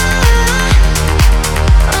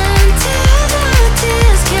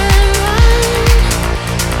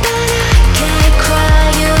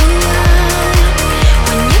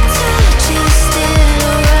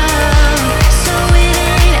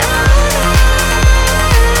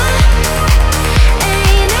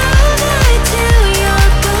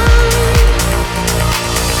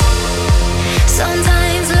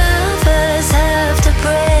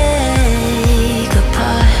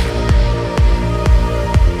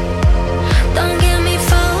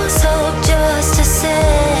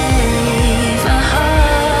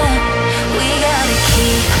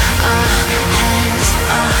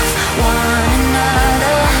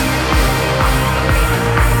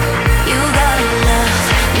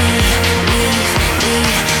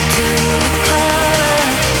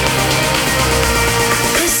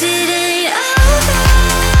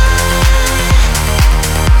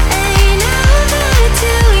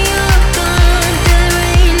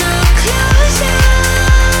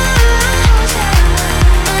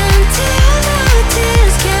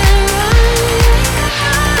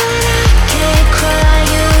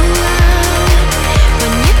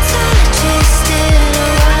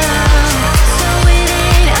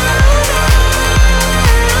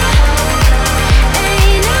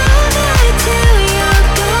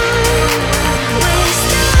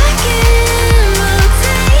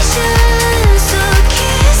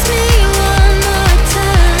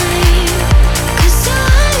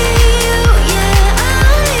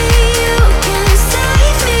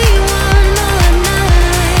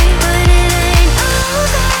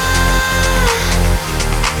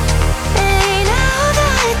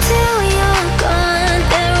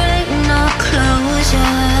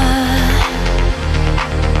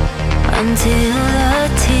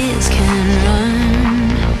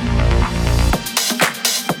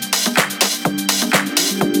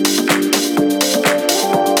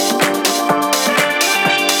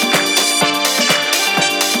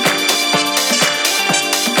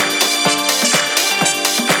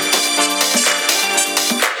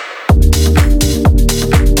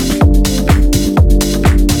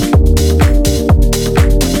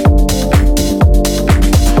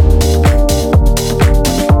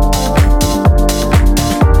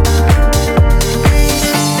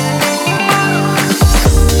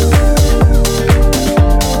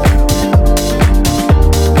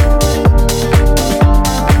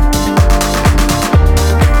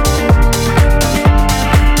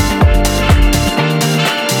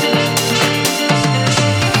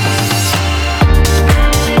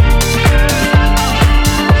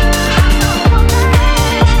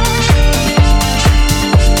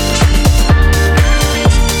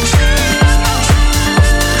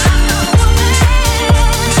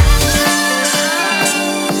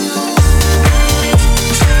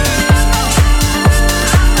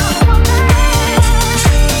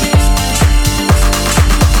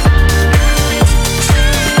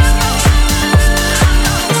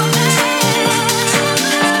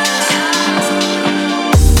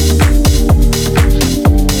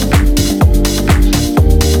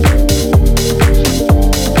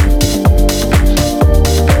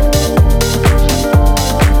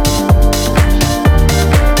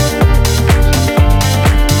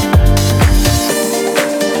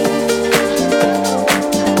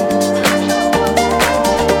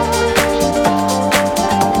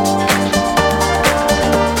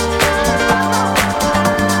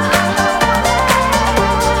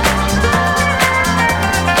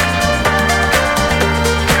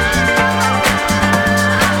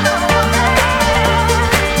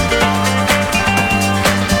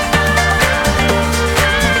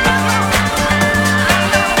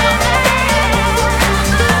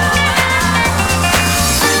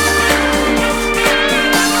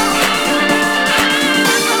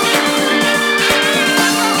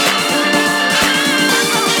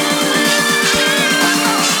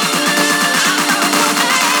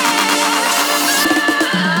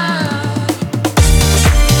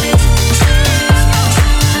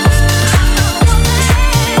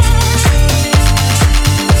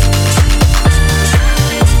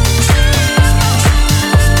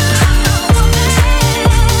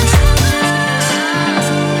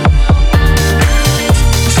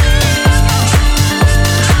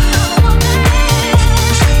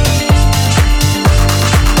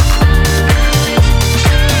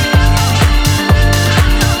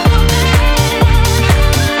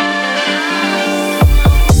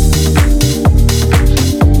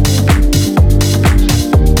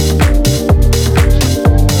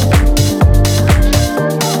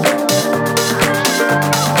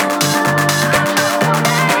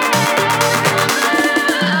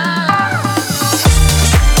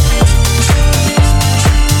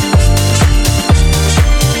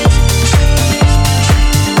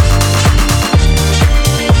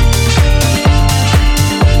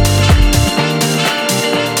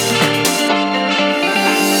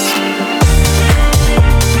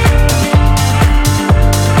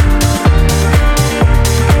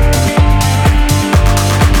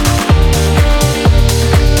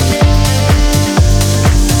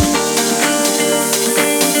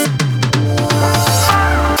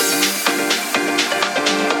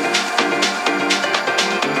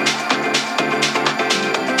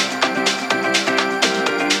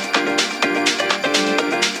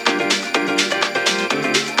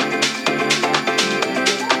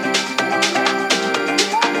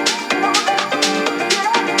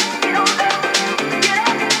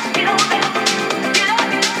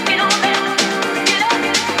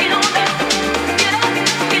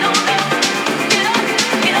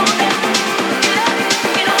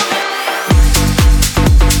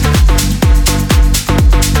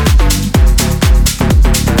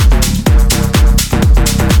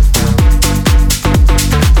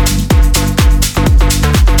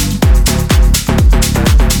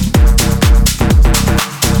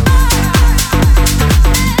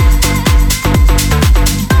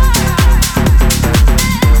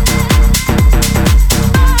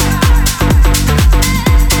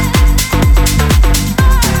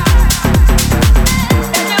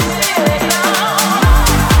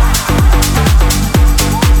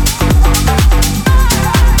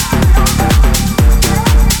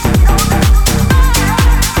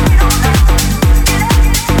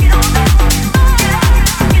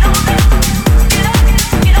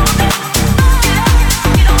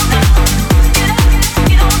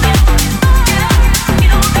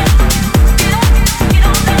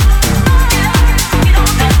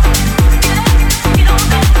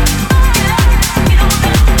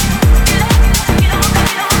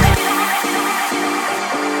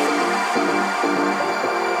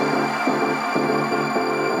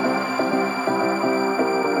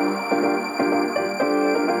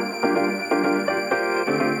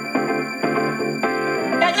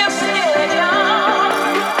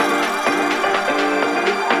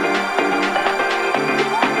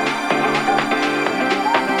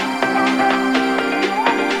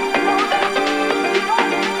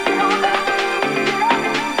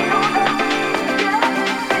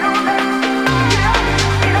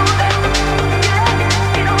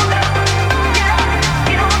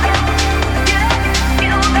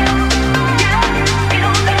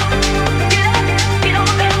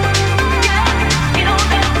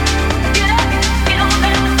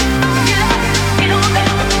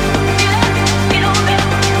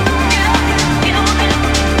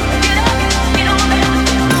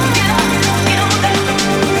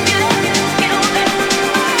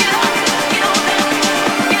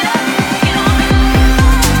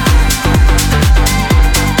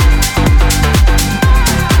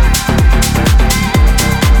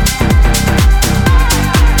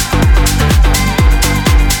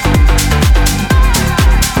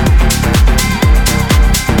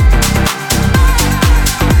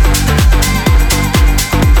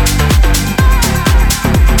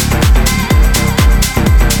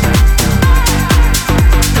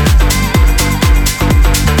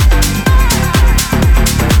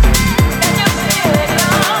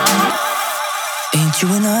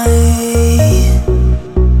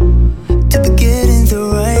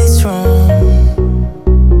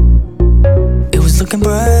 dark and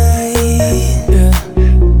bright, yeah.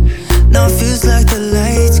 Now it feels like the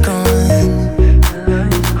light's gone.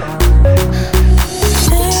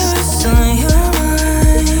 Share what's on your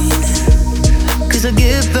mind, 'cause I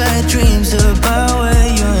get bad dreams about where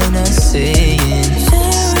you're not saying.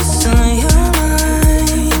 Share what's on your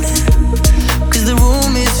mind, 'cause the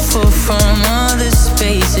room is full from all the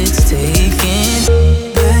space it's taking.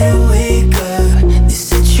 Better wake up, this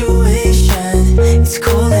situation, it's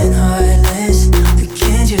cold and heartless. We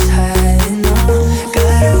can't just hide it, no.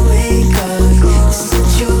 Gotta wake up, this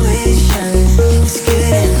situation, it's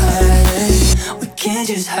getting harder. We can't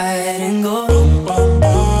just hide and go.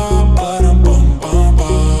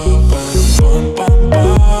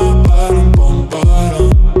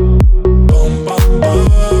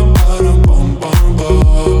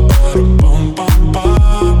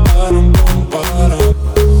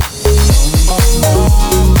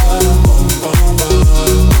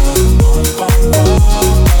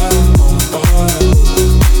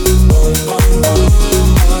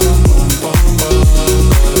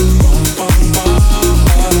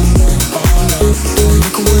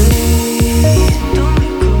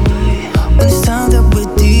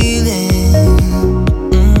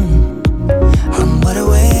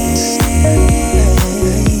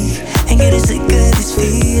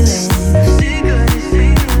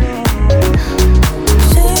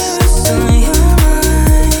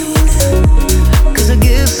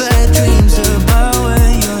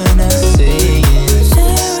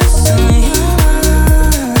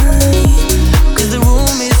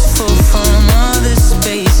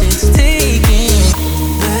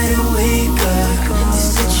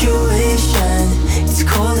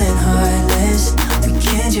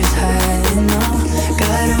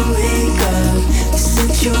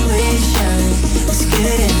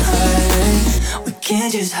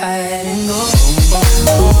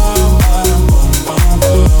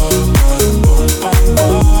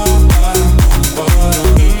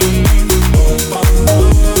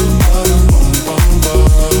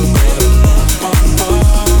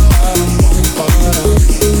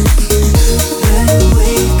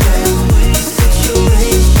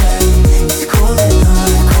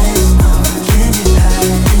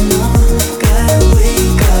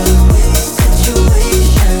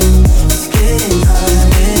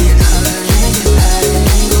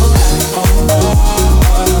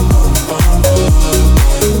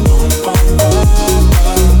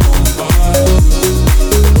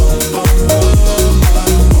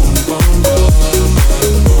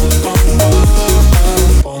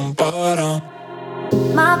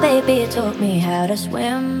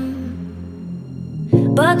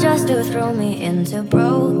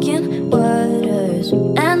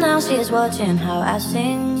 Watching how I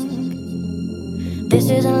sing. This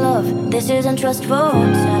isn't love, this isn't trust for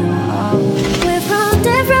once and all. We're from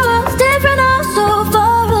different worlds, different all so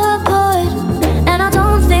far apart, and I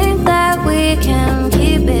don't think that we can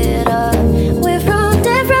keep it up. We're from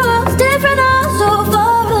different worlds, different all so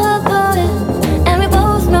far apart, and we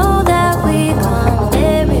both know that we can't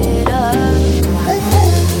live it up.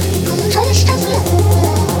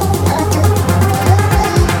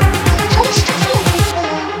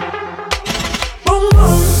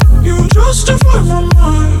 Justify my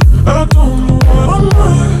mind, I don't know what I'm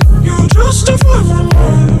like. You justify my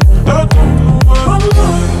mind, I don't know what I'm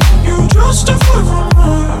like. You justify my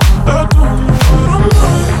mind, I don't know what I'm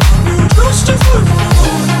like. You justify my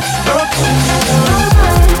mind, I don't know what I'm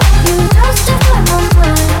like. You justify my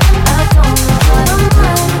mind, I don't know what I'm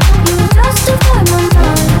like. You justify my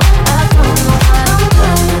mind, I don't know what I'm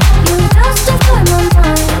like. You justify my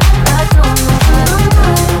mind, I don't know what I'm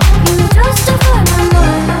like. You justify my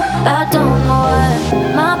mind, I don't know what.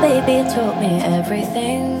 My baby taught me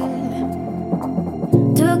everything,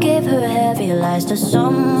 to give her heavy lies to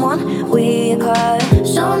someone weaker.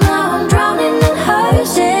 So now I'm drowning in her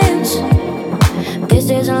sins. This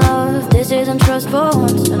isn't love, this isn't trust for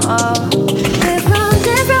once and all. We're from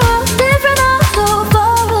different worlds, different all so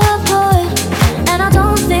far apart, and I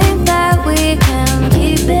don't think that we can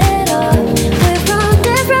keep it up. We're from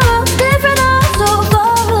different worlds, different all so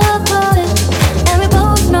far apart, and we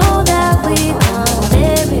both know that we can't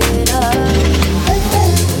live it up.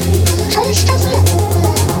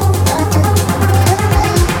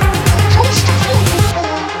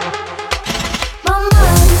 My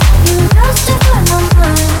mind, you justify my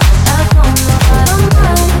mind, I don't know what I'm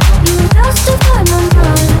like. You justify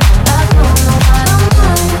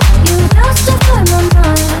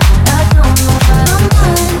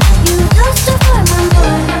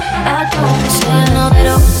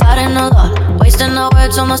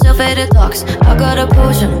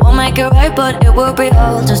but it will be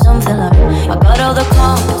all just something like I got all the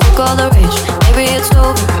calm, took all the rage. Maybe it's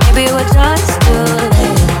over, maybe we're just too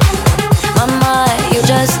late. My mind, you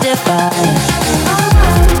justify. My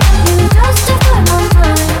mind, you justify my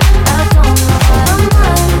mind. I don't know why I'm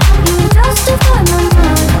right. You justify my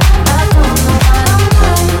mind. I don't know why I'm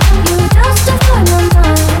right. You justify my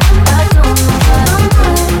mind. I don't know why I'm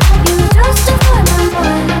right. You justify my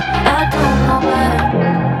mind. I don't know why.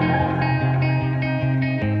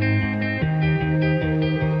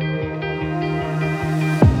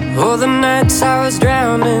 All the nights I was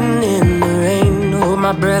drowning in the rain. Hold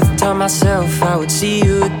my breath, tell myself I would see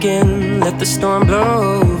you again. Let the storm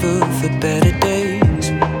blow over for better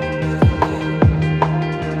days.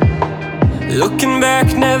 Looking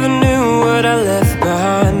back, never knew what I left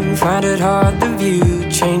behind. Find it hard, the view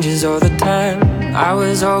changes all the time. I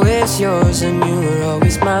was always yours and you were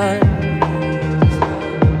always mine.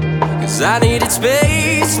 'Cause I needed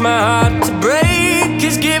space, my heart to break.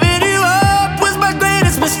 'Cause giving you up was my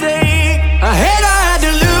greatest mistake. I had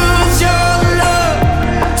to lose your love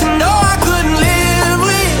to know I couldn't live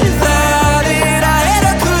without it.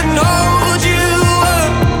 I couldn't hold you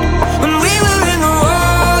up when we were in the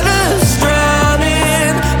waters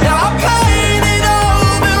drowning. Now I'm paying it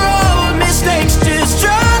over all mistakes, just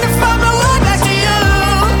trying to find my way back to you.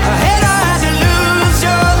 I had to lose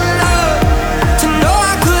your love to know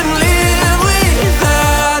I couldn't live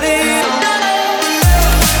without it.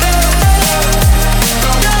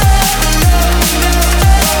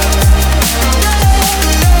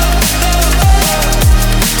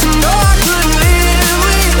 To know I couldn't live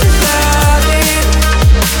without it.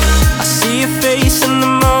 I see your face in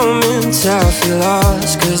the moments I feel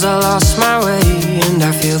lost. 'Cause I lost my way and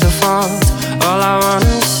I feel the fault. All I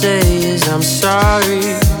wanna say is I'm sorry.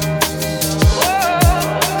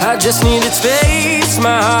 I just needed space,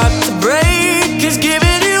 my heart to break. 'Cause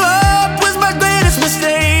giving you up was my greatest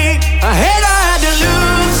mistake. I had to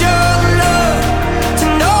lose your love to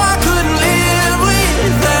know I couldn't live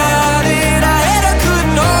without it. I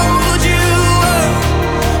couldn't hold you up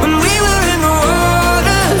when we were in the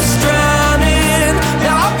waters drowning.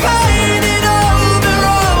 Now I'm paying it over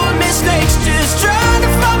all mistakes, just trying to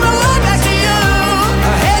find my way back to you.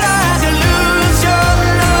 I had to lose your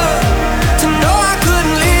love to know I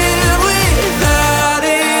couldn't live without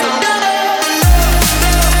it.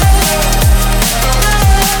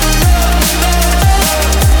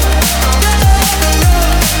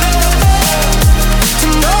 To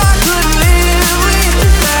know I couldn't live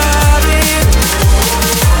without it.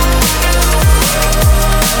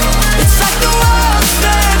 It's like the world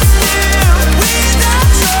stands still without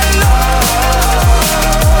your love.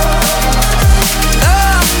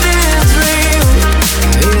 Nothing's real.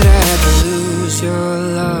 Did I have to lose your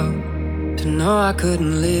love to know I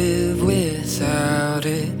couldn't live without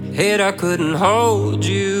it? Hate I couldn't hold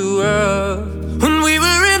you up when we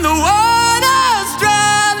were in the waters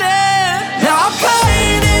drowning. Now I'm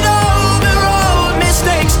paying it over all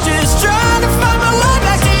mistakes, just trying to find my way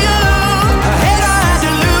back to you. I had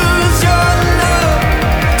to lose your love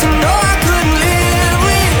to know I couldn't live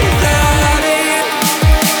without it.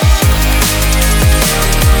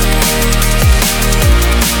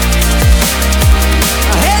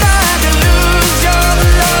 I had to lose your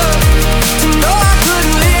love to know I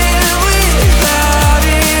couldn't live without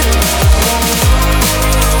it.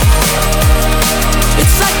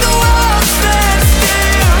 It's like the world stands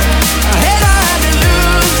still. I had to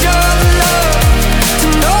lose your love to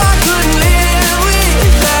know I couldn't live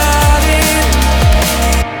without it.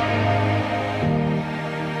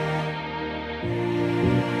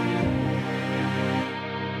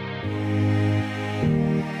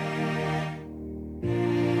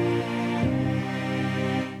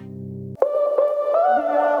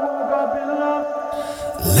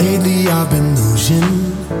 Lately I've been losing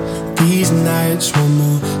these nights. One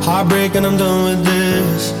more heartbreak and I'm done with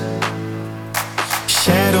this.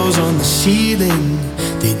 Shadows on the ceiling,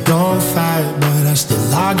 they don't fight, but I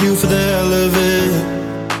still argue for the hell of it.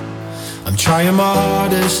 I'm trying my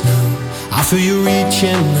hardest now, I feel you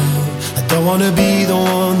reaching now. I don't wanna be the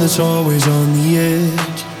one that's always on the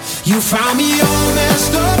edge. You found me all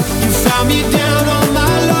messed up, you found me down on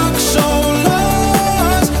my luck, so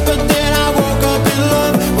lost. But then I woke up in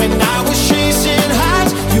love when I was chasing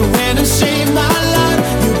highs. You went and saved my life,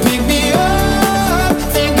 you picked me up.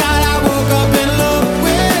 Thank God I woke up in love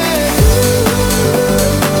with you.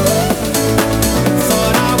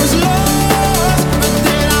 Thought I was lost, but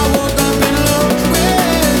then I woke up in love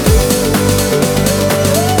with you.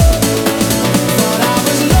 Thought I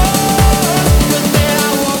was lost, but then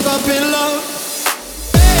I woke up in love.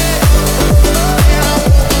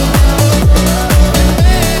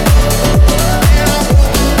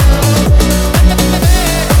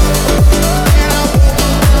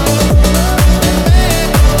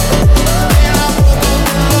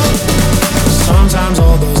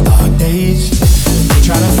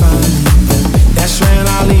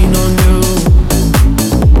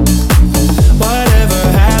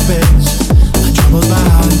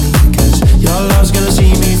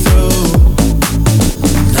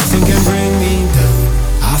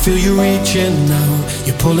 reaching out.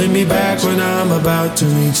 You're pulling me back when I'm about to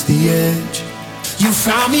reach the edge. You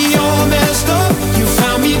found me all messed up. You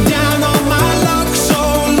found me down on my luck, so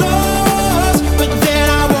lost. But then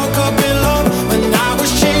I woke up in love when I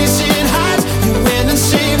was chasing highs. You went and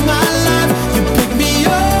saved my life. You picked me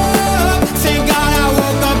up. Thank God I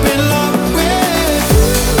woke up in love with you.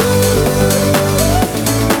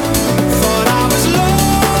 Thought I was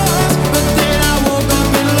lost, but then I woke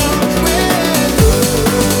up in love with you.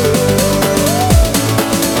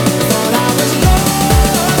 Thought I was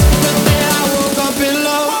lost, but then I woke up in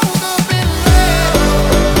love.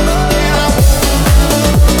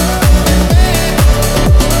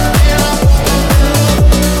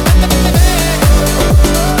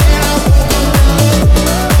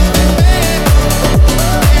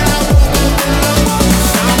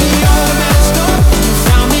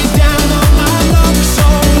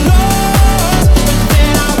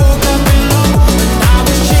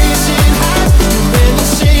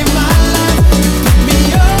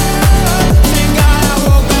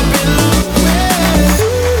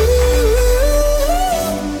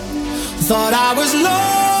 Thought I was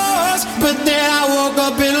lost, but then I woke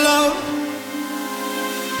up in love.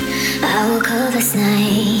 I woke up last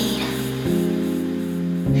night.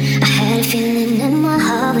 I had a feeling that my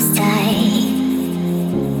heart was tight,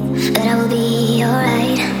 but I will be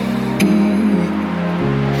alright.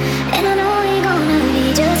 And I know you're gonna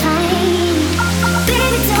be just fine.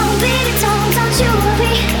 Baby, don't you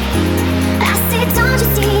worry. I said, don't you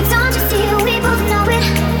see, we both know it.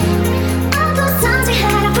 All those times we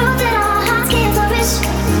had, I proved that our hearts can flourish.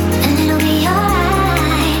 And it'll be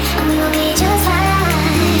alright, and we will be just fine.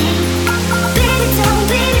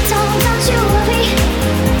 Baby, don't you worry.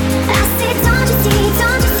 I said, don't you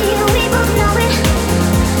see, we both know it.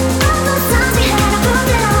 All those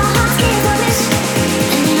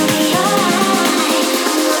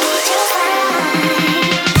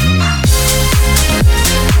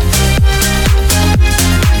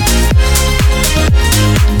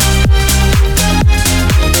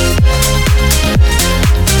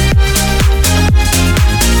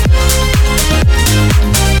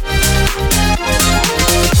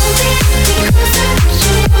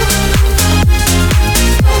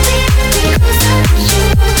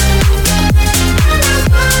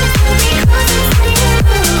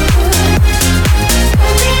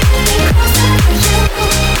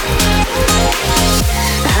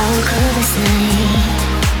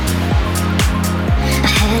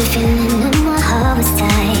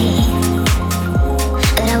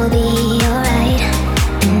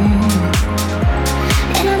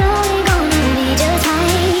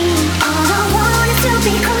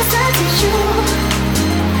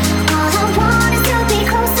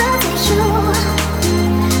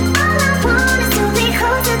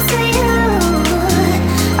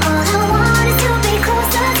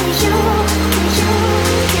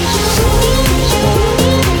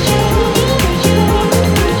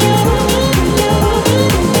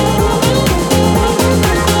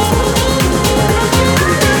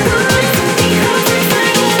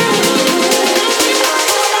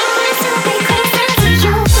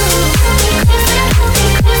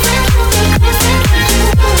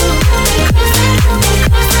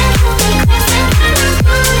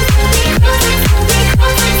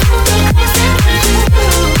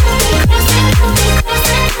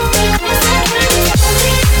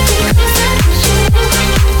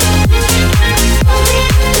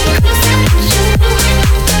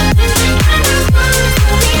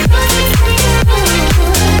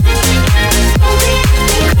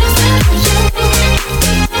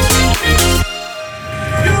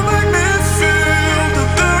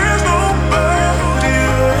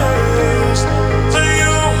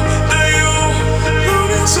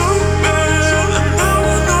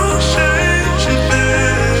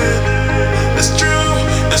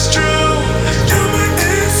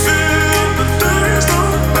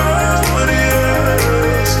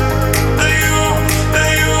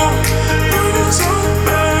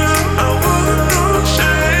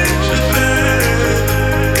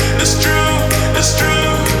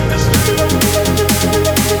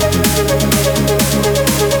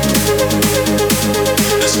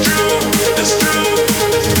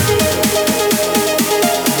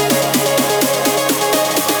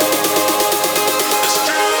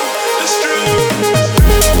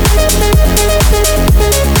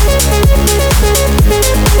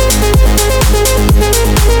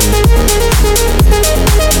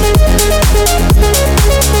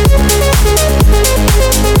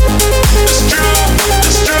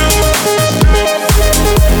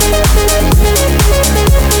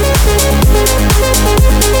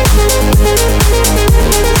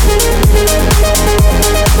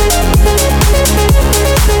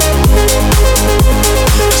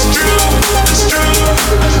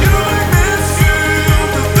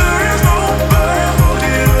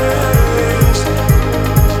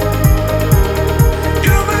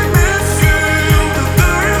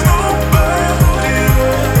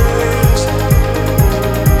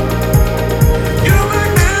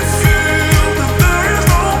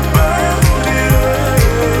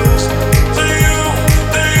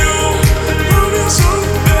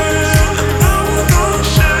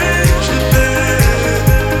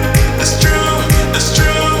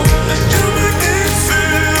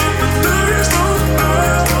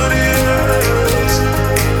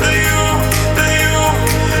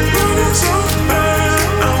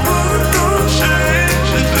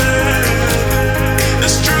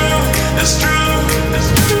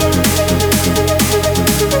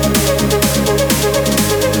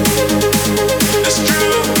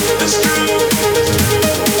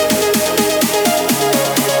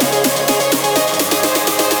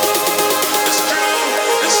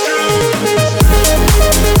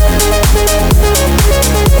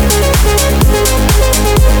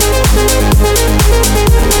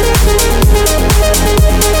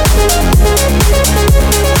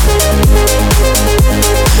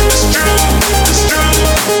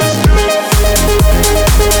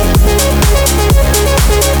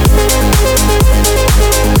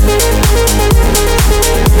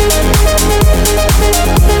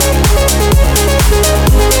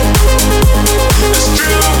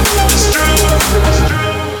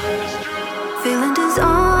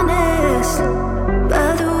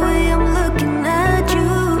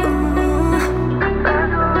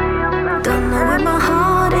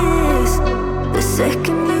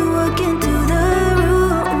Taking you again to the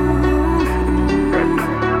room,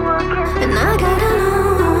 and I gotta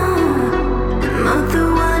know, am I the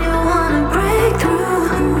one you wanna break through?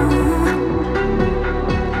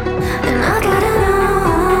 And I gotta know,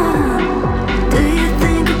 do you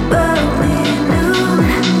think about me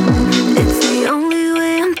nude? It's the only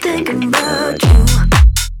way I'm thinking about you.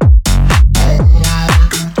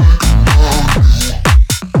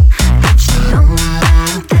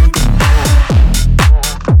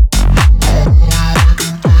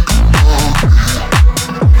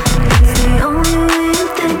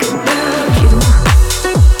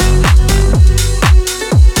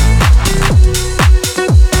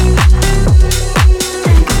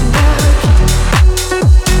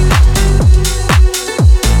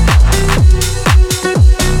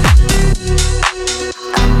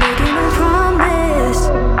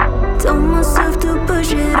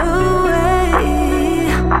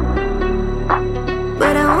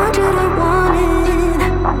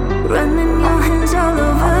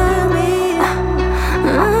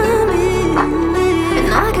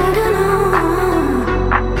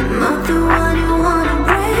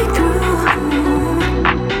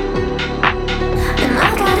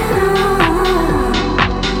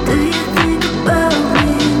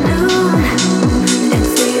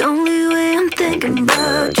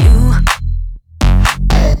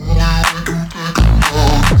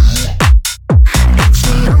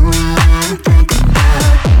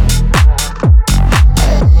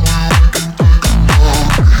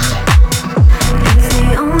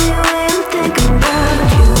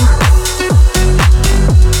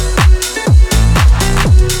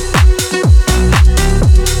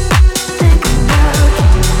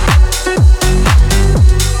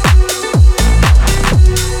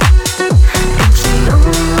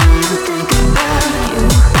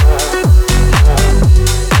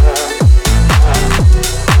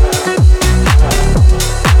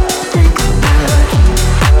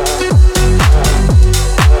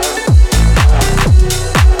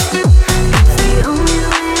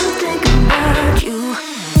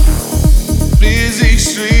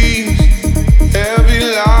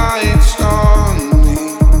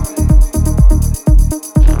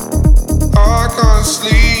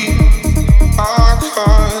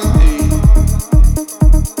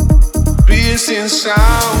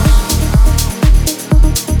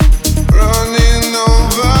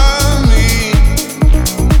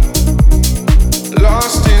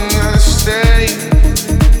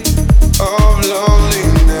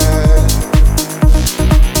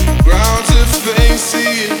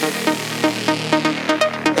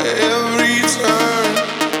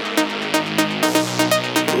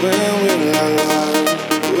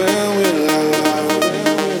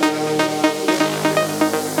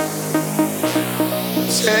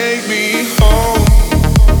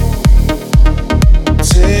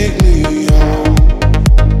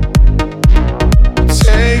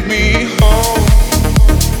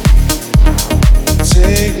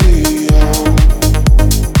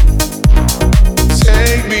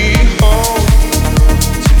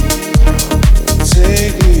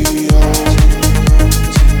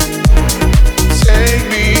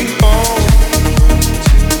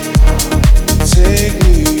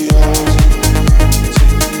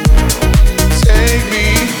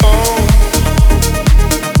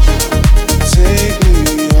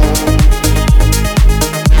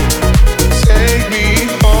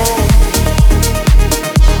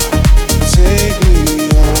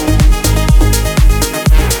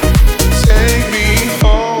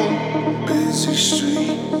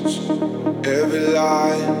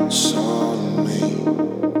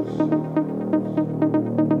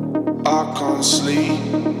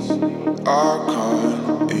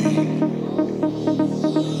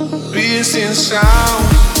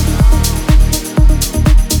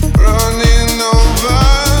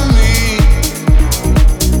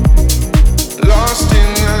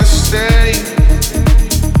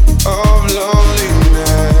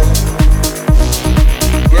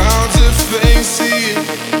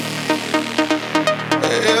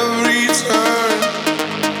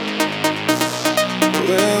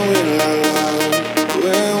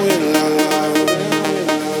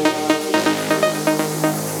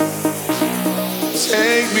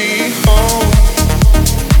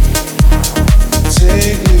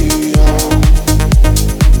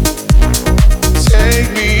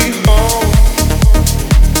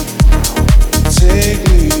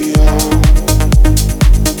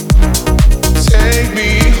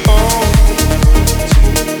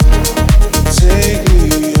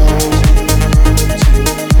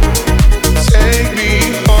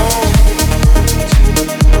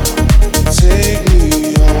 Take me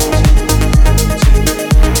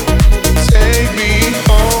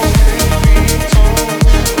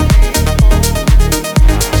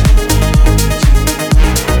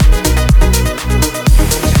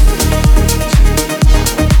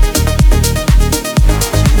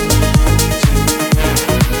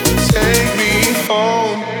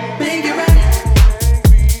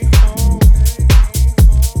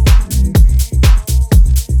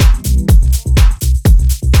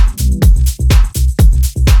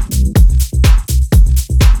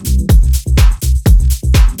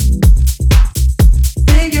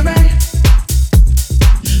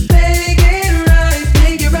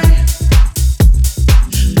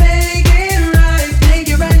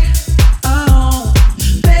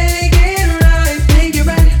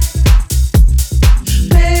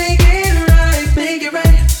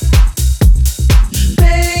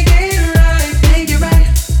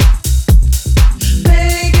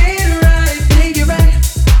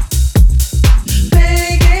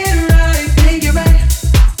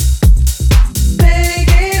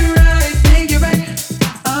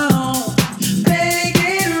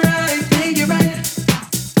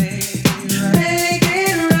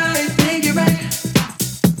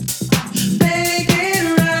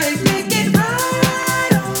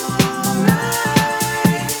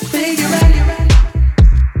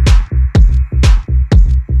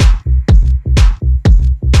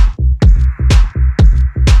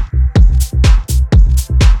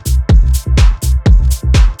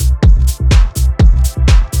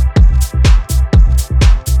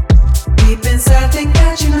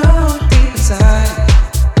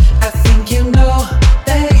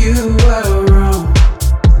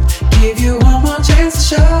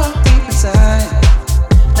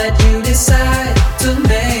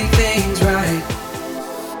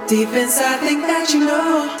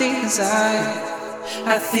inside.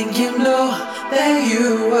 I think you know that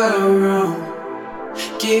you were wrong.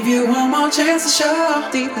 Give you one more chance to show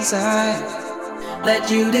deep inside. Let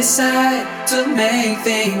you decide to make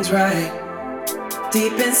things right.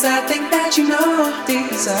 Deep inside, think that you know deep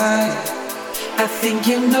inside. I think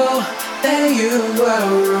you know that you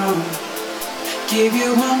were wrong. Give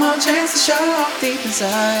you one more chance to show deep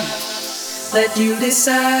inside. Let you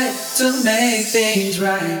decide to make things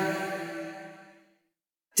right.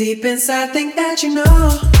 Deep inside, think that you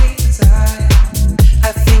know deep inside.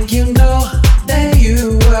 I think you know that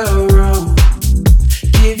you were wrong.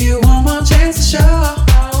 Give you one more chance to show.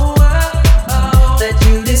 Let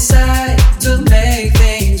you decide to make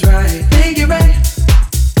things right. Make it right.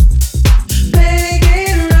 Make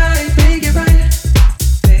it right. Make it right.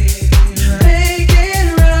 Make it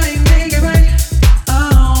right. Make it right.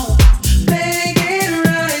 Oh, make it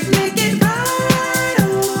right. Make it right.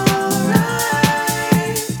 Alright.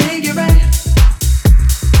 Make it right.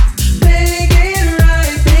 Make it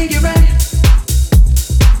right. Make it right.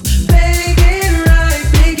 Make it right.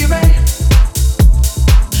 Make it right. Make it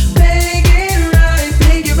right.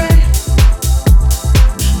 Make it right. Make it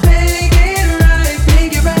right. Make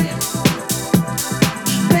it right.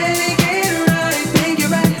 Make it right. Make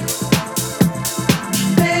it right.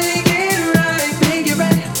 Make it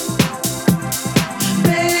right.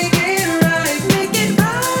 Make it right. Make it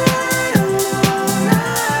right.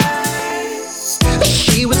 Alright.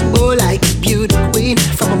 She was more like a beauty queen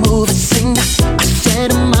from a movie scene. I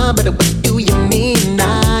said, "Ma, but what do you mean?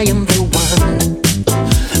 I am the one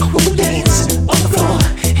who will dance on the floor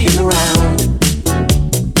in a round."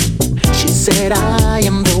 She said, "I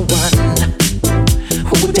am the one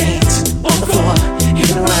who will dance on the floor in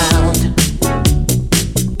a round."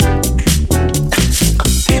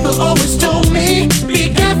 People always told me, be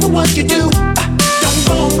careful what you do. Don't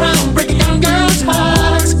go around breaking young girls'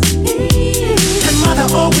 hearts. And mother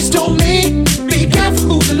always told me, be careful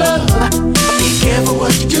who you love. Be careful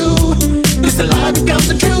what you do, 'cause the lie becomes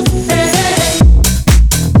the truth. Hey, hey, hey.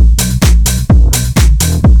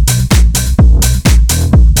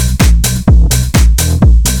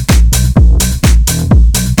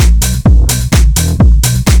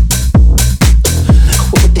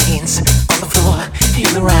 Who would dance on the floor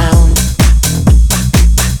in a round?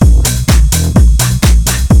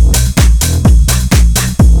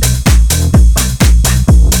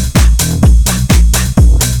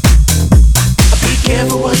 Be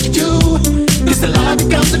careful what you do, 'cause the lie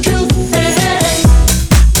becomes the truth. Hey, hey, hey.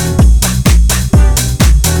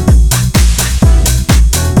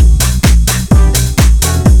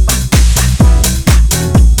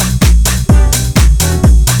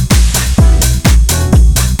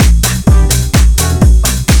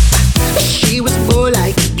 She was more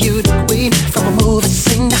like a beauty queen from a movie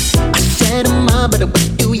scene. I said, "Ma, but what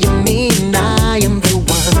do you mean? I am the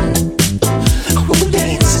one who will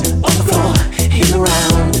dance on the floor in a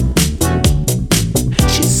round."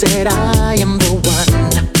 She said, "I am the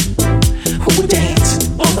one who will dance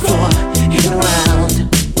on the floor in a round."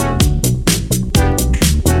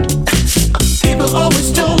 People always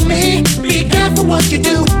told me, be careful what you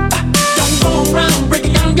do. Don't go around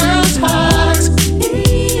breaking young girls' hearts.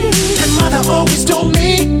 And mother always told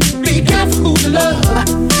me, be careful who you love.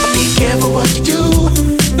 Be careful what you do,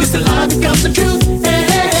 'cause the lie becomes the truth. Hey,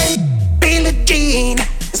 hey, hey. Billie Jean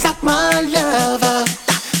is not my lover.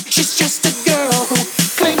 She's just a girl who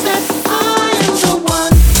claims that I am the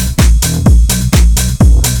one.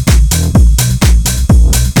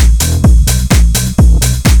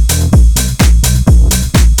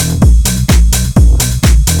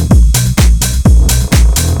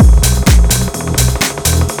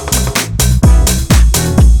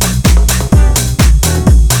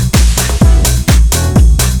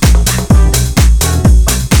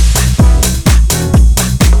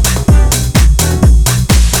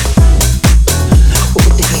 Who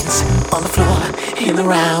would dance on the floor in a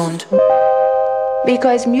round?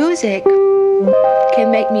 Because music can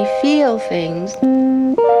make me feel things,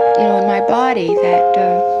 in my body that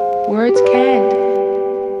words can't.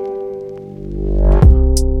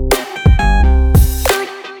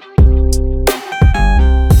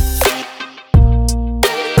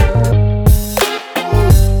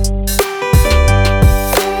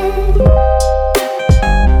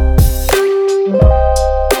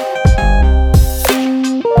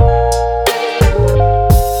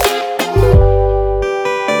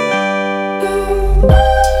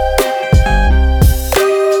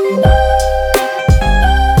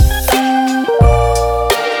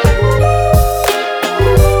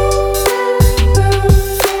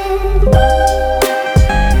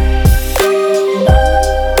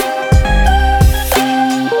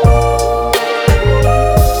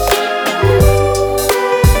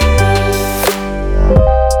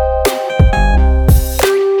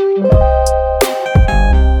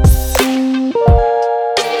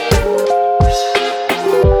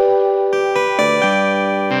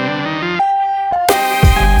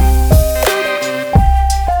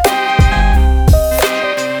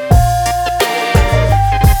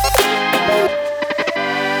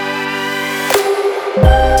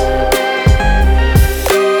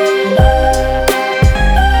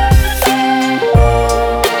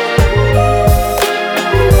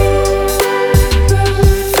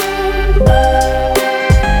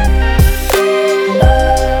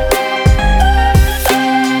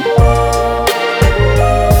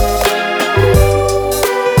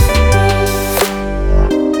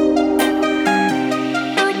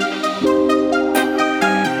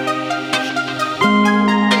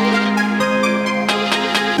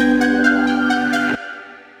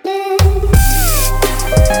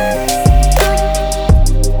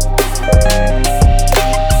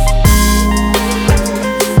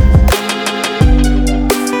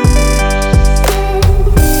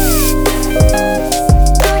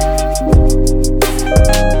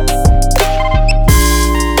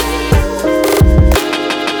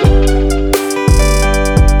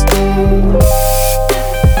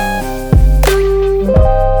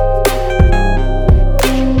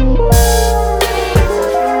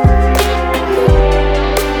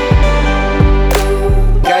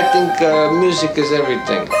 music is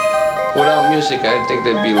everything. Without music, I don't think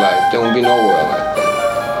there'd be life. There won't be no world like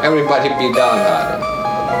that. Everybody'd be downhearted.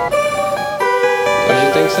 Don't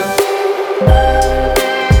you think so?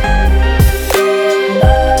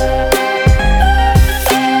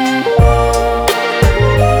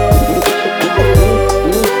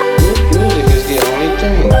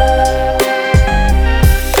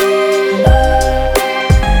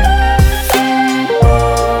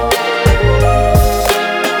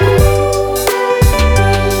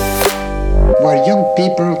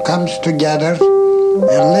 People comes together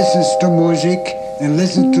and listens to music and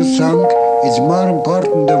listens to song. It's more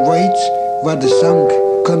important the words what the song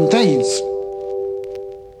contains.